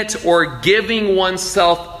wallowing in it or giving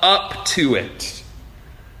oneself up to it.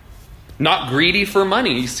 Not greedy for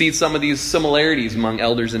money. You see some of these similarities among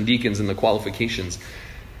elders and deacons in the qualifications.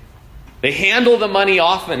 They handle the money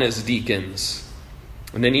often as deacons,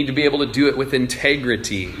 and they need to be able to do it with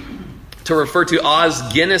integrity. To refer to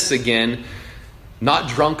Os Guinness again, not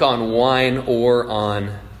drunk on wine or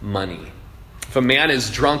on money. If a man is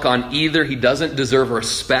drunk on either, he doesn't deserve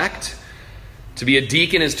respect. To be a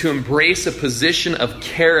deacon is to embrace a position of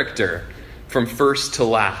character from first to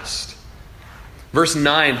last. Verse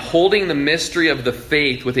 9, holding the mystery of the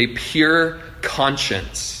faith with a pure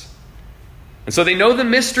conscience. And so they know the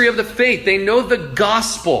mystery of the faith. They know the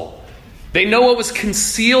gospel. They know what was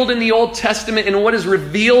concealed in the Old Testament and what is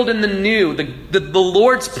revealed in the New. The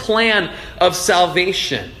Lord's plan of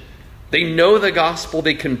salvation. They know the gospel,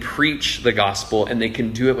 they can preach the gospel, and they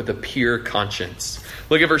can do it with a pure conscience.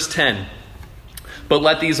 Look at verse 10. But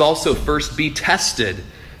let these also first be tested,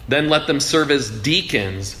 then let them serve as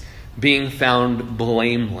deacons, being found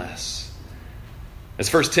blameless.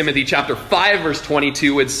 As 1 Timothy chapter 5, verse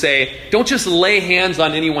 22 would say, don't just lay hands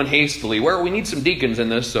on anyone hastily. We need some deacons in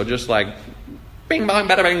this, so just like, bing, bang,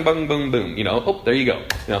 bada, bang, boom, boom, boom. There you go.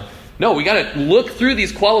 No, we got to look through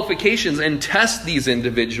these qualifications and test these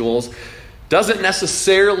individuals. Doesn't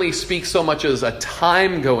necessarily speak so much as a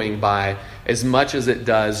time going by as much as it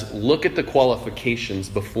does look at the qualifications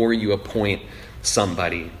before you appoint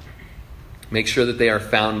somebody. Make sure that they are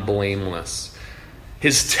found blameless.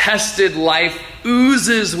 His tested life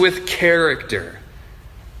oozes with character.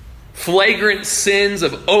 Flagrant sins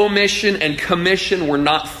of omission and commission were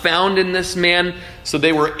not found in this man, so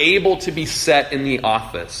they were able to be set in the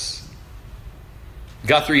office.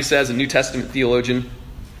 Guthrie says, a New Testament theologian,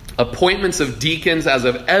 appointments of deacons, as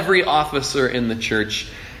of every officer in the church,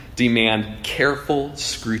 demand careful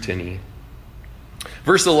scrutiny.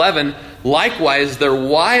 Verse 11, likewise, their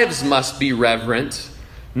wives must be reverent,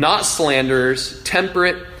 not slanderers,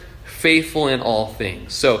 temperate, faithful in all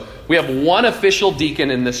things. So we have one official deacon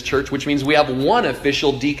in this church, which means we have one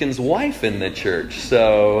official deacon's wife in the church.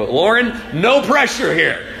 So, Lauren, no pressure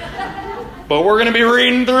here. But we're going to be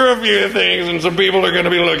reading through a few things and some people are going to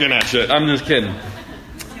be looking at you. I'm just kidding.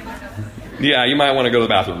 Yeah, you might want to go to the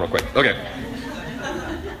bathroom real quick. Okay.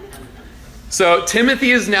 So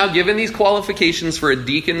Timothy is now given these qualifications for a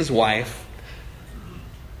deacon's wife.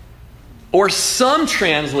 Or some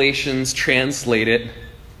translations translate it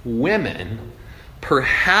women,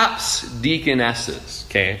 perhaps deaconesses.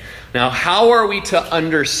 Okay. Now, how are we to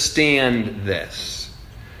understand this?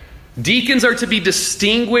 Deacons are to be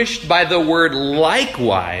distinguished by the word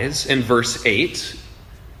likewise in verse 8,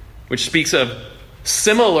 which speaks of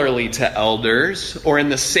similarly to elders, or in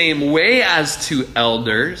the same way as to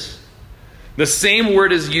elders. The same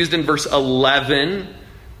word is used in verse 11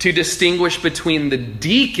 to distinguish between the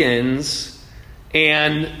deacons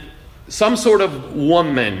and some sort of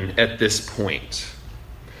woman at this point.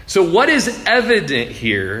 So what is evident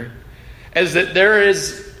here is that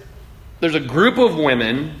there's a group of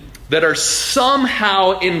women that are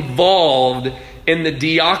somehow involved in the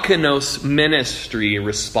diakonos ministry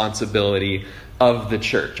responsibility of the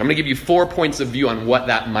church. I'm going to give you 4 points of view on what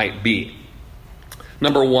that might be.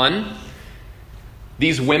 Number one,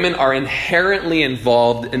 these women are inherently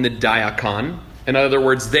involved in the diakon. In other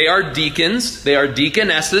words, they are deacons, they are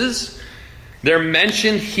deaconesses. They're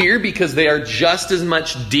mentioned here because they are just as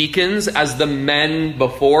much deacons as the men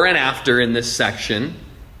before and after in this section.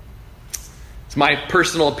 It's my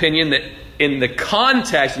personal opinion that in the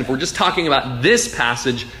context, and if we're just talking about this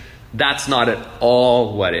passage, that's not at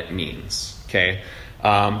all what it means. Okay,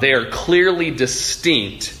 they are clearly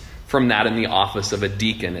distinct from that in the office of a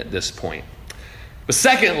deacon at this point. But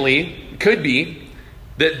secondly, it could be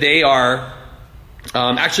that they are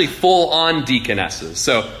actually full-on deaconesses.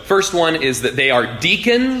 So first one is that they are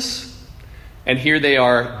deacons, and here they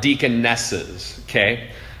are deaconesses.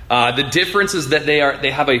 Okay, the difference is that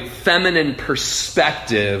they have a feminine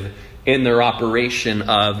perspective in their operation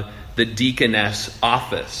of the deaconess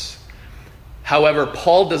office. However,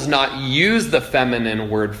 Paul does not use the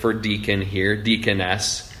feminine word for deacon here,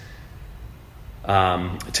 deaconess,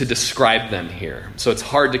 to describe them here. So it's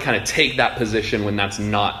hard to kind of take that position when that's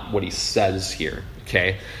not what he says here.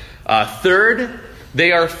 Okay. Third,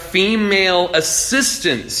 they are female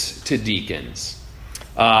assistants to deacons.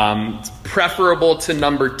 It's preferable to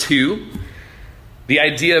number 2. The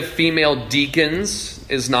idea of female deacons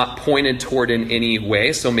is not pointed toward in any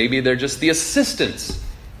way, so maybe they're just the assistants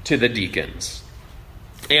to the deacons.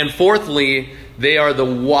 And fourthly, they are the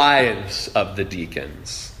wives of the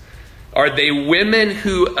deacons. Are they women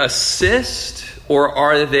who assist, or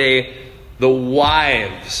are they the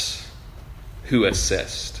wives who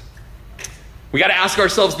assist? We got to ask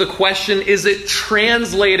ourselves the question, is it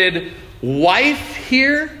translated wife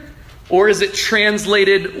here, or is it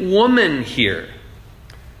translated woman here?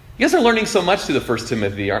 You guys are learning so much through the First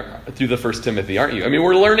Timothy, aren't you? I mean,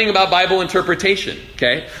 we're learning about Bible interpretation,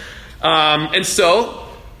 okay? And so,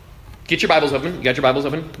 get your Bibles open. You got your Bibles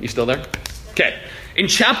open? You still there? Okay. In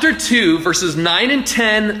chapter 2, verses 9 and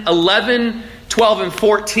 10, 11, 12, and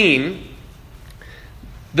 14,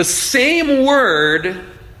 the same word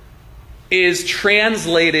is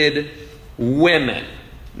translated women,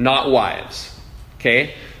 not wives.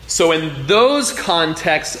 Okay? So in those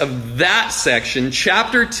contexts of that section,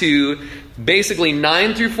 chapter 2, basically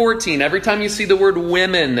 9 through 14, every time you see the word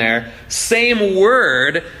women there, same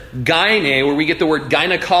word, gyne, where we get the word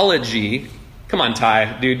gynecology. Come on,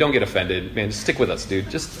 Ty. Dude, don't get offended. Man, just stick with us, dude.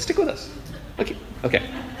 Just stick with us. Okay.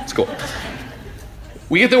 It's cool.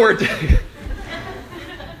 We get the word...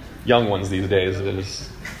 Young ones these days.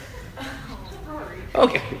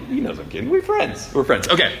 Okay, he knows I'm kidding. We're friends.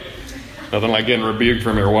 Okay. Nothing like getting rebuked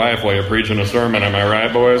from your wife while you're preaching a sermon. Am I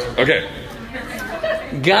right, boys? Okay.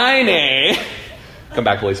 Gyne. Come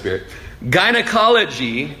back, Holy Spirit.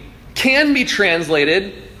 Gynecology can be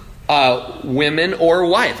translated women or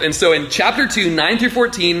wife. And so in chapter 2, 9 through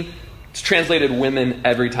 14, it's translated women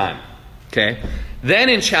every time. Okay? Then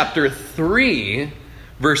in chapter 3,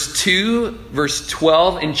 verse 2, verse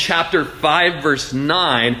 12, in chapter 5, verse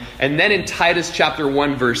 9, and then in Titus chapter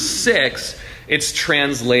 1, verse 6, it's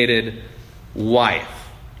translated wife.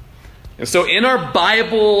 And so in our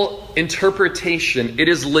Bible interpretation, it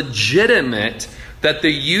is legitimate that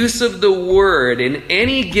the use of the word in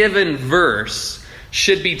any given verse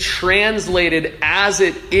should be translated as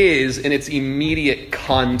it is in its immediate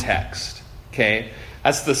context. Okay?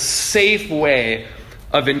 That's the safe way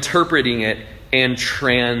of interpreting it and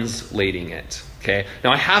translating it. Okay?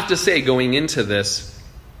 Now I have to say, going into this,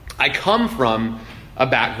 I come from a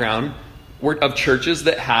background of churches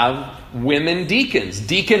that have women deacons,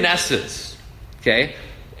 deaconesses. Okay?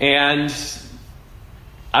 And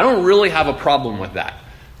I don't really have a problem with that.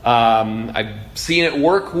 I've seen it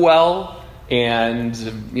work well. And,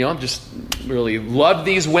 just really love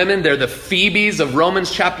these women. They're the Phoebes of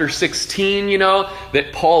Romans chapter 16,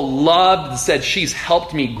 that Paul loved, said she's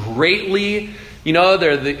helped me greatly.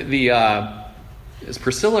 They're is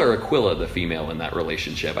Priscilla or Aquila the female in that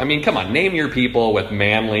relationship? I mean, come on, name your people with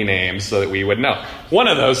manly names so that we would know. One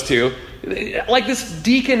of those two. Like this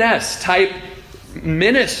deaconess type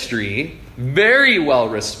ministry, very well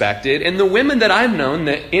respected. And the women that I've known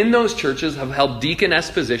that in those churches have held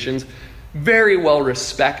deaconess positions, very well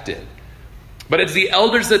respected. But as the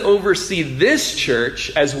elders that oversee this church,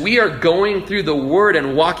 as we are going through the Word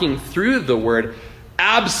and walking through the Word,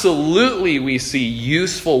 absolutely we see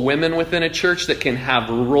useful women within a church that can have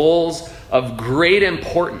roles of great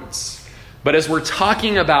importance. But as we're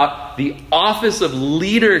talking about the office of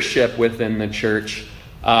leadership within the church,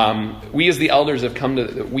 We as the elders have come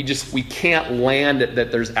to, we can't land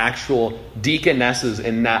that there's actual deaconesses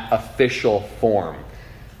in that official form.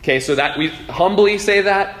 Okay, so that we humbly say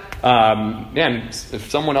that. Man,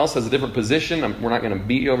 if someone else has a different position, we're not going to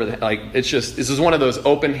beat you over the head. Like, this is one of those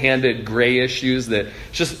open-handed gray issues that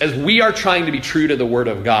just as we are trying to be true to the Word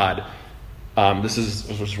of God, this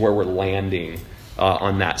is where we're landing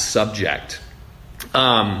on that subject.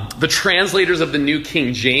 The translators of the New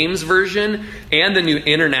King James Version and the New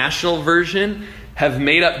International Version have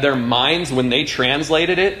made up their minds when they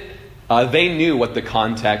translated it. They knew what the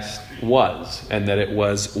context was, and that it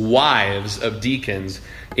was wives of deacons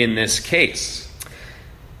in this case.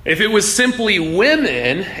 If it was simply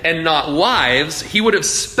women and not wives, he would have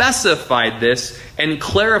specified this and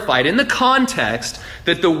clarified in the context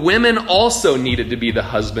that the women also needed to be the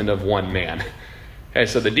husband of one man. Okay,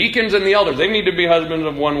 so the deacons and the elders, they need to be husbands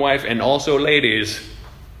of one wife, and also ladies.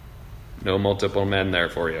 No multiple men there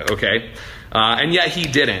for you, okay? And yet he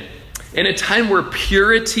didn't. In a time where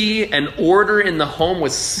purity and order in the home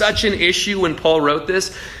was such an issue when Paul wrote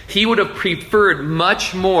this, he would have preferred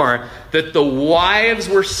much more that the wives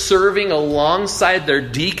were serving alongside their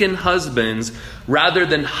deacon husbands rather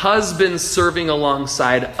than husbands serving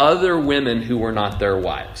alongside other women who were not their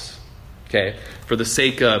wives. Okay? For the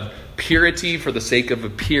sake of purity, for the sake of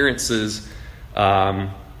appearances,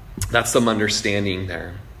 that's some understanding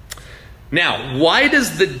there. Now, why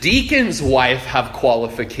does the deacon's wife have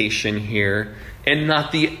qualification here and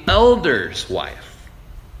not the elder's wife?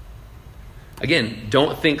 Again,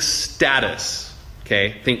 don't think status,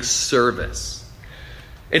 okay? Think service.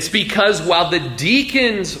 It's because while the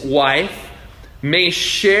deacon's wife may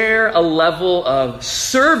share a level of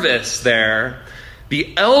service there,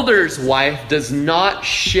 the elder's wife does not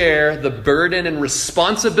share the burden and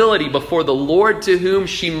responsibility before the Lord to whom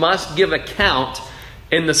she must give account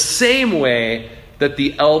in the same way that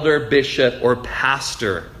the elder, bishop, or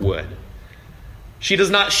pastor would. She does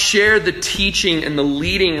not share the teaching and the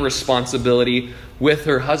leading responsibility with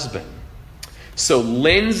her husband. So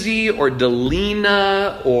Lindsay or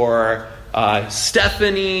Delina or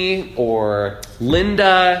Stephanie or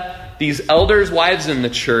Linda, these elders' wives in the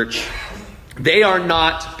church, they are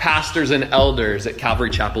not pastors and elders at Calvary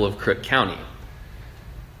Chapel of Crook County.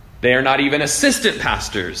 They are not even assistant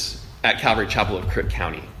pastors at Calvary Chapel of Crook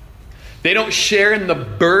County. They don't share in the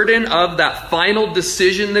burden of that final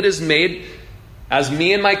decision that is made as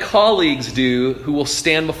me and my colleagues do, who will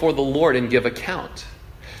stand before the Lord and give account.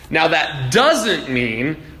 Now, that doesn't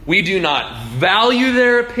mean we do not value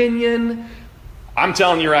their opinion. I'm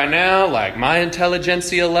telling you right now, like my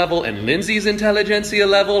intelligentsia level and Lindsay's intelligentsia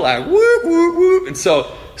level, like whoop, whoop, whoop. And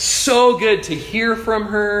so good to hear from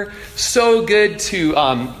her. So good to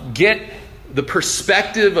get the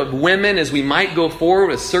perspective of women as we might go forward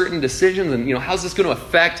with certain decisions. And, how's this going to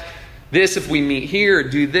affect this if we meet here or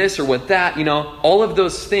do this or what that, all of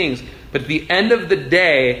those things. But at the end of the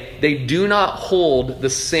day, they do not hold the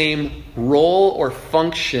same role or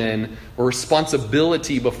function or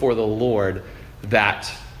responsibility before the Lord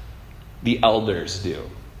that the elders do.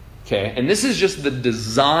 Okay? And this is just the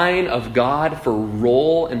design of God for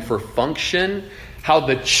role and for function, how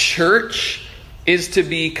the church is to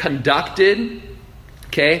be conducted,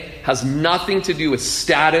 okay, has nothing to do with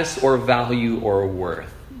status or value or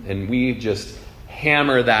worth. And we just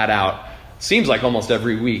hammer that out, seems like almost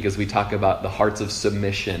every week as we talk about the hearts of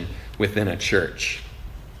submission within a church.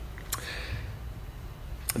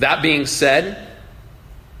 That being said,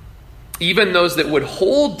 even those that would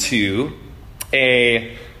hold to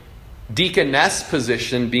a deaconess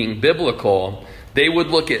position being biblical, they would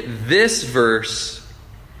look at this verse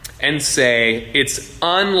and say it's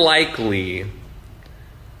unlikely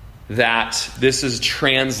that this is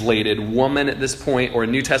translated woman at this point, or a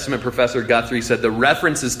New Testament professor, Guthrie, said the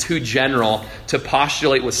reference is too general to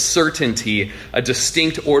postulate with certainty a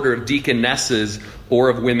distinct order of deaconesses or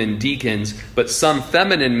of women deacons, but some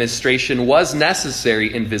feminine ministration was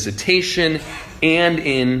necessary in visitation and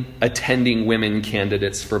in attending women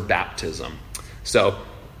candidates for baptism. So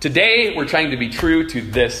today we're trying to be true to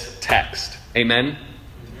this text. Amen?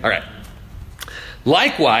 All right.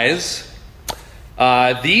 Likewise,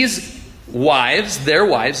 these wives, their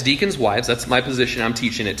wives, deacons' wives, that's my position, I'm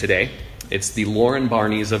teaching it today. It's the Lauren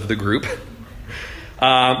Barneys of the group.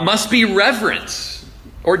 Must be reverenced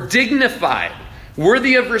or dignified,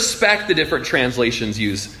 worthy of respect, the different translations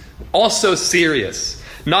use. Also serious.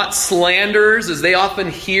 Not slanderers, as they often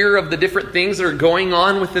hear of the different things that are going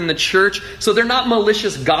on within the church. So they're not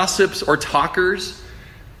malicious gossips or talkers.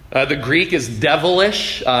 The Greek is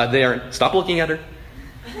devilish. They are, stop looking at her.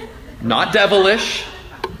 Not devilish.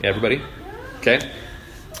 Everybody? Okay.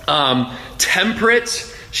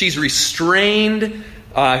 temperate. She's restrained,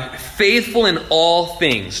 faithful in all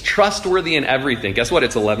things, trustworthy in everything. Guess what?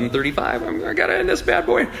 It's 11:35. I got to end this bad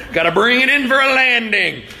boy. Got to bring it in for a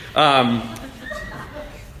landing.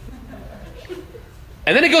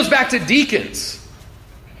 And then it goes back to deacons.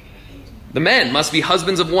 The men must be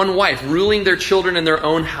husbands of one wife, ruling their children in their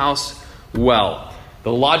own house well.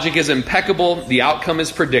 The logic is impeccable. The outcome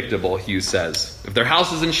is predictable, Hughes says. If their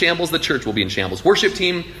house is in shambles, the church will be in shambles. Worship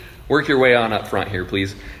team, work your way on up front here,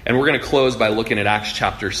 please. And we're going to close by looking at Acts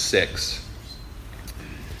chapter 6.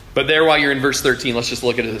 But there, while you're in verse 13, let's just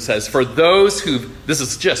look at it. It says, for those this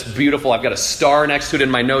is just beautiful. I've got a star next to it in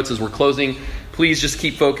my notes as we're closing. Please just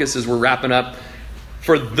keep focused as we're wrapping up.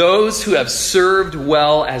 For those who have served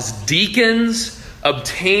well as deacons,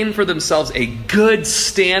 obtain for themselves a good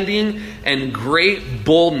standing and great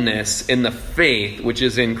boldness in the faith which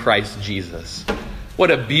is in Christ Jesus. What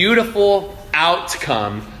a beautiful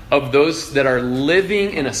outcome of those that are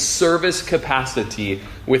living in a service capacity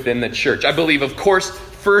within the church. I believe, of course,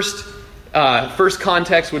 first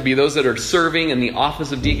context would be those that are serving in the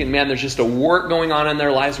office of deacon. Man, there's just a work going on in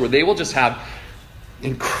their lives where they will just have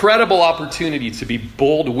incredible opportunity to be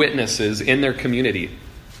bold witnesses in their community.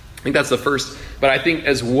 I think that's the first. But I think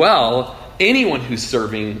as well, anyone who's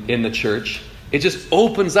serving in the church, it just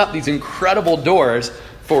opens up these incredible doors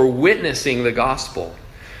for witnessing the gospel.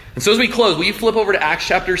 And so as we close, will you flip over to Acts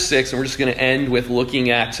chapter 6, and we're just going to end with looking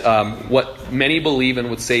at what many believe and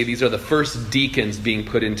would say these are the first deacons being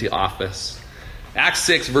put into office. Acts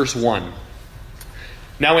 6, verse 1.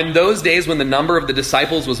 Now in those days when the number of the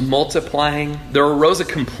disciples was multiplying, there arose a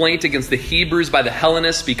complaint against the Hebrews by the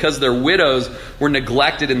Hellenists because their widows were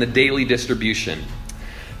neglected in the daily distribution.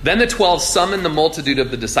 Then the 12 summoned the multitude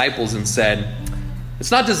of the disciples and said,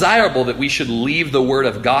 it's not desirable that we should leave the word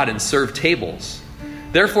of God and serve tables.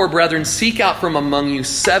 Therefore, brethren, seek out from among you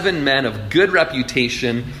 7 men of good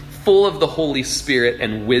reputation, full of the Holy Spirit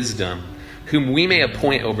and wisdom, whom we may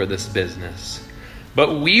appoint over this business.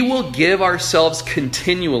 But we will give ourselves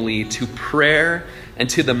continually to prayer and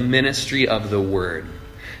to the ministry of the word.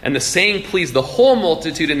 And the saying pleased the whole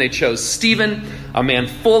multitude, and they chose Stephen, a man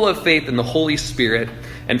full of faith in the Holy Spirit,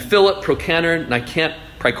 and Philip,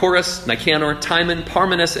 Prochorus, Nicanor, Timon,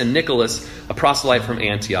 Parmenas, and Nicholas, a proselyte from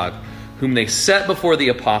Antioch, whom they set before the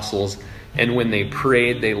apostles, and when they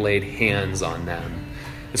prayed, they laid hands on them.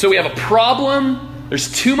 And so we have a problem.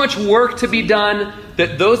 There's too much work to be done,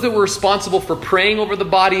 that those that were responsible for praying over the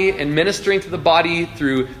body and ministering to the body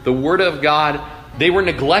through the word of God, they were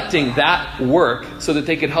neglecting that work so that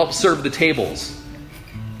they could help serve the tables.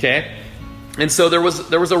 Okay? And so there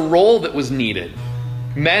was a role that was needed.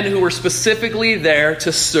 Men who were specifically there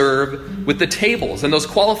to serve with the tables. And those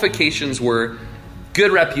qualifications were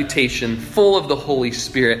good reputation, full of the Holy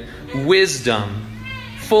Spirit, wisdom,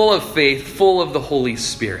 full of faith, full of the Holy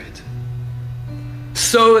Spirit.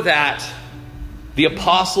 So that the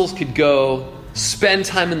apostles could go spend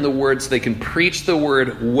time in the word so they can preach the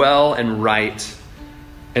word well and right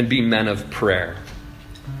and be men of prayer.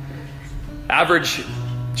 Average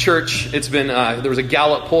church, there was a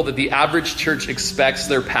Gallup poll that the average church expects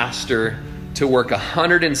their pastor to work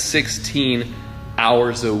 116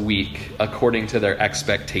 hours a week according to their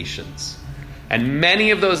expectations. And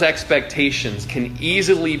many of those expectations can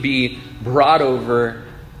easily be brought over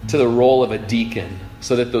to the role of a deacon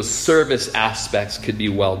so that those service aspects could be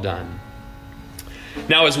well done.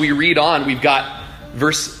 Now, as we read on, we've got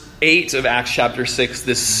verse 8 of Acts chapter 6.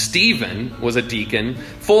 This Stephen was a deacon,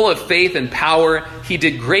 full of faith and power. He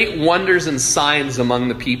did great wonders and signs among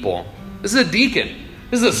the people. This is a deacon.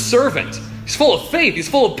 This is a servant. He's full of faith. He's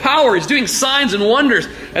full of power. He's doing signs and wonders.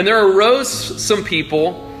 And there arose some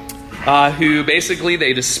people who basically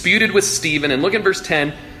they disputed with Stephen. And look at verse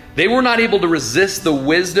 10. They were not able to resist the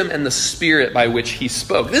wisdom and the spirit by which he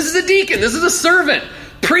spoke. This is a deacon. This is a servant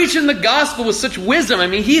preaching the gospel with such wisdom. I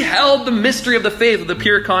mean, he held the mystery of the faith with a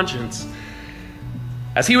pure conscience.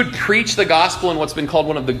 As he would preach the gospel in what's been called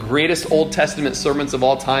one of the greatest Old Testament sermons of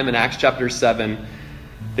all time in Acts chapter 7,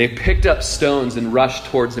 they picked up stones and rushed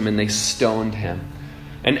towards him and they stoned him.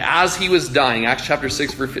 And as he was dying, Acts chapter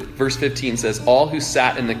 6 verse 15 says, all who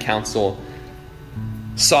sat in the council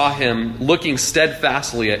saw him looking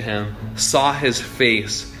steadfastly at him, saw his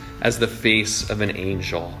face as the face of an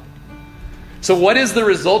angel. So what is the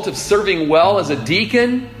result of serving well as a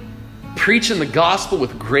deacon? Preaching the gospel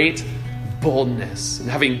with great boldness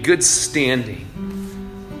and having good standing.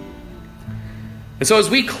 And so as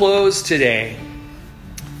we close today,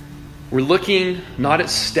 we're looking not at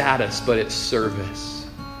status, but at service.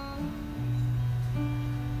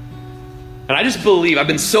 And I just believe, I've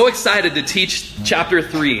been so excited to teach chapter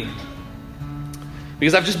 3.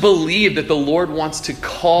 Because I've just believed that the Lord wants to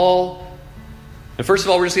call. And first of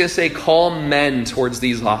all, we're just going to say, call men towards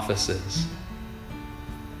these offices.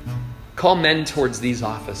 Call men towards these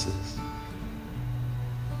offices.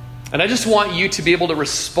 And I just want you to be able to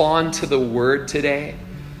respond to the word today.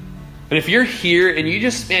 And if you're here and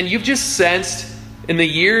you've just sensed in the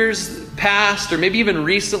years past, or maybe even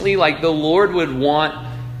recently, like the Lord would want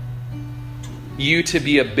you to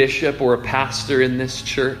be a bishop or a pastor in this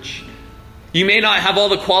church. You may not have all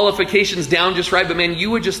the qualifications down just right, but man,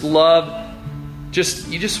 you would just love,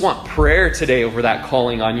 you just want prayer today over that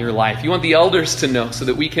calling on your life. You want the elders to know so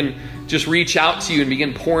that we can just reach out to you and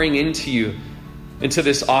begin pouring into you, into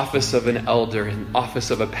this office of an elder and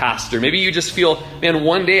office of a pastor. Maybe you just feel, man,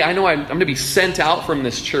 one day I know I'm going to be sent out from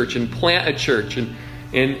this church and plant a church. And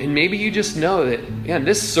maybe you just know that, man,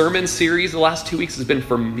 this sermon series the last 2 weeks has been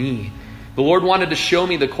for me. The Lord wanted to show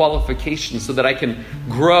me the qualifications so that I can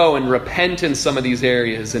grow and repent in some of these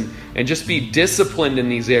areas and just be disciplined in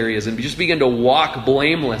these areas and just begin to walk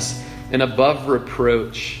blameless and above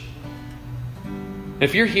reproach.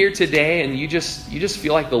 If you're here today and you just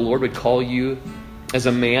feel like the Lord would call you as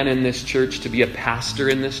a man in this church to be a pastor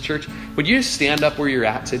in this church, would you just stand up where you're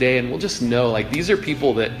at today, and we'll just know, like, these are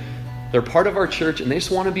people that they're part of our church and they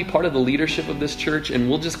just want to be part of the leadership of this church, and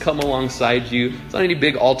we'll just come alongside you. It's not any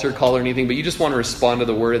big altar call or anything, but you just want to respond to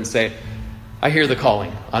the word and say, I hear the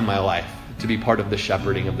calling on my life to be part of the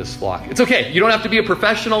shepherding of this flock. It's okay. You don't have to be a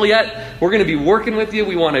professional yet. We're going to be working with you.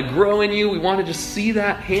 We want to grow in you. We want to just see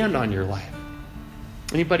that hand on your life.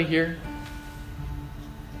 Anybody here?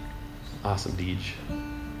 Awesome, Deej.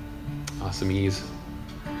 Awesome, Ease.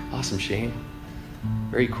 Awesome, Shane.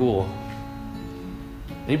 Very cool.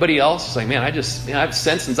 Anybody else? It's like, man, I've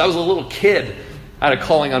sensed since I was a little kid, I had a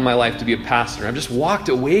calling on my life to be a pastor. I've just walked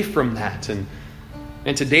away from that. And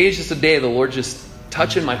today is just a day the Lord just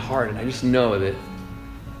touching my heart. And I just know that,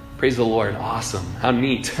 praise the Lord, awesome. How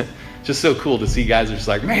neat. Just so cool to see guys are just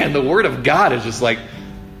like, man, the word of God is just like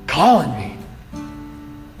calling me.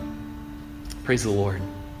 Praise the Lord.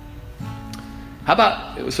 How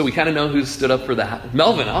about, so we kind of know who stood up for that.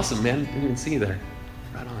 Melvin, awesome, man. Didn't even see you there.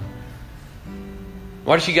 Right on.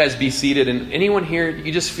 Why don't you guys be seated? And anyone here,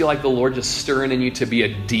 you just feel like the Lord just stirring in you to be a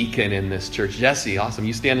deacon in this church. Jesse, awesome.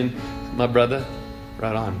 You standing, my brother?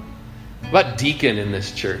 Right on. What about deacon in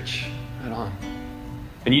this church? Right on.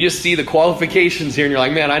 And you just see the qualifications here and you're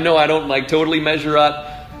like, man, I know I don't like totally measure up.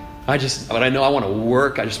 But I know I want to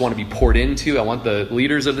work. I just want to be poured into. I want the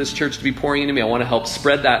leaders of this church to be pouring into me. I want to help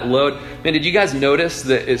spread that load. Man, did you guys notice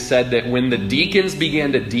that it said that when the deacons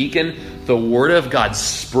began to deacon, the word of God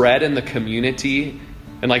spread in the community,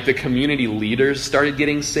 and like the community leaders started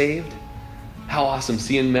getting saved? How awesome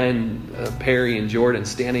seeing men, Perry and Jordan,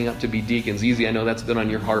 standing up to be deacons. Easy, I know that's been on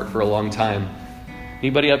your heart for a long time.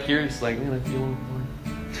 Anybody up here? It's like, man, I feel more.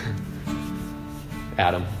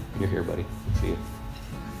 Adam, you're here, buddy. See you.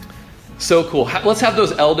 So cool. Let's have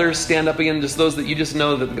those elders stand up again, just those that you just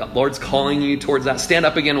know that the Lord's calling you towards that. Stand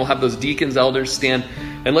up again. We'll have those deacons, elders stand.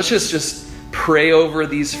 And let's just pray over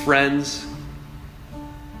these friends.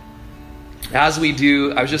 As we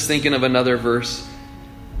do, I was just thinking of another verse.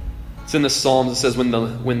 It's in the Psalms. It says, when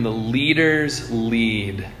the leaders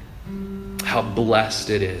lead, how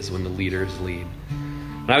blessed it is when the leaders lead.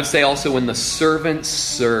 And I would say also when the servants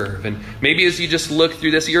serve. And maybe as you just look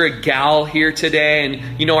through this, you're a gal here today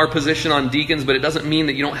and you know our position on deacons, but it doesn't mean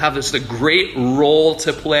that you don't have a great role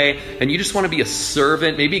to play and you just want to be a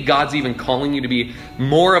servant. Maybe God's even calling you to be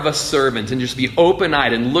more of a servant and just be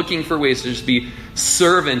open-eyed and looking for ways to just be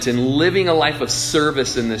servant and living a life of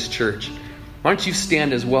service in this church. Why don't you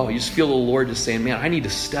stand as well? You just feel the Lord just saying, man, I need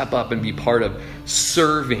to step up and be part of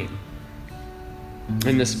serving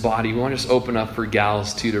in this body. We want to just open up for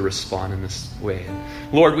gals too to respond in this way.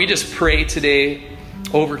 And Lord, we just pray today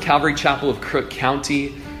over Calvary Chapel of Crook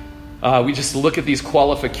County. We just look at these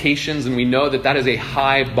qualifications and we know that that is a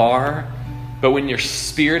high bar. But when your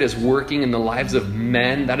Spirit is working in the lives of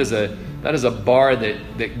men, that is a bar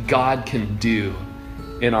that God can do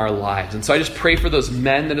in our lives. And so I just pray for those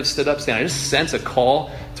men that have stood up saying, I just sense a call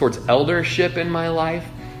towards eldership in my life.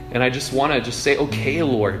 And I just want to just say, okay,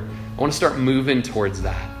 Lord, I want to start moving towards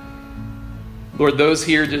that. Lord, those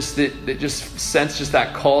here just that just sense just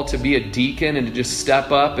that call to be a deacon and to just step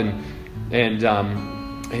up and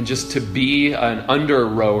just to be an under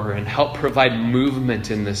rower and help provide movement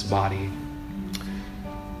in this body.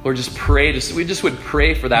 Lord, we just would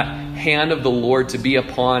pray for that hand of the Lord to be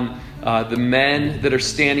upon the men that are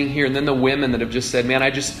standing here and then the women that have just said, man,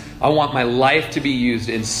 I want my life to be used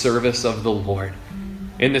in service of the Lord.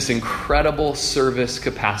 In this incredible service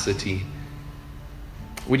capacity.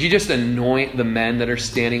 Would you just anoint the men that are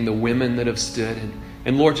standing, the women that have stood,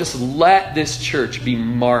 And Lord, just let this church be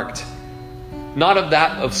marked, not of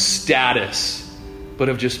that of status, but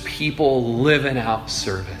of just people living out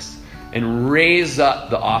service. And raise up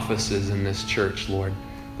the offices in this church, Lord,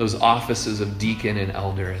 those offices of deacon and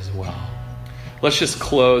elder as well. Let's just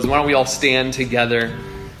close. Why don't we all stand together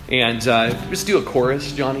and just do a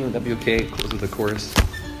chorus, Johnny? Would that be okay? Close with a chorus.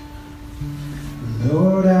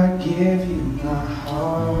 Lord, I give you my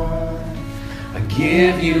heart. I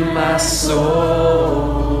give you my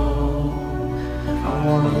soul. I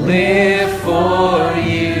want to live for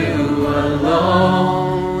you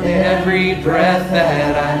alone. Every breath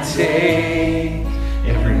that I take,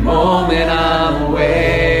 every moment I'm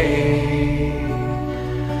away.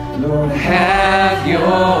 Lord, have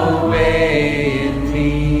your way in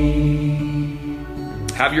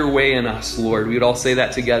me. Have your way in us, Lord. We would all say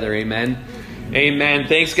that together. Amen. Amen.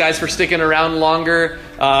 Thanks, guys, for sticking around longer.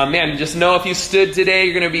 Man, just know if you stood today,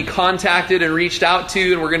 you're going to be contacted and reached out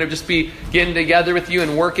to, and we're going to just be getting together with you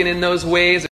and working in those ways.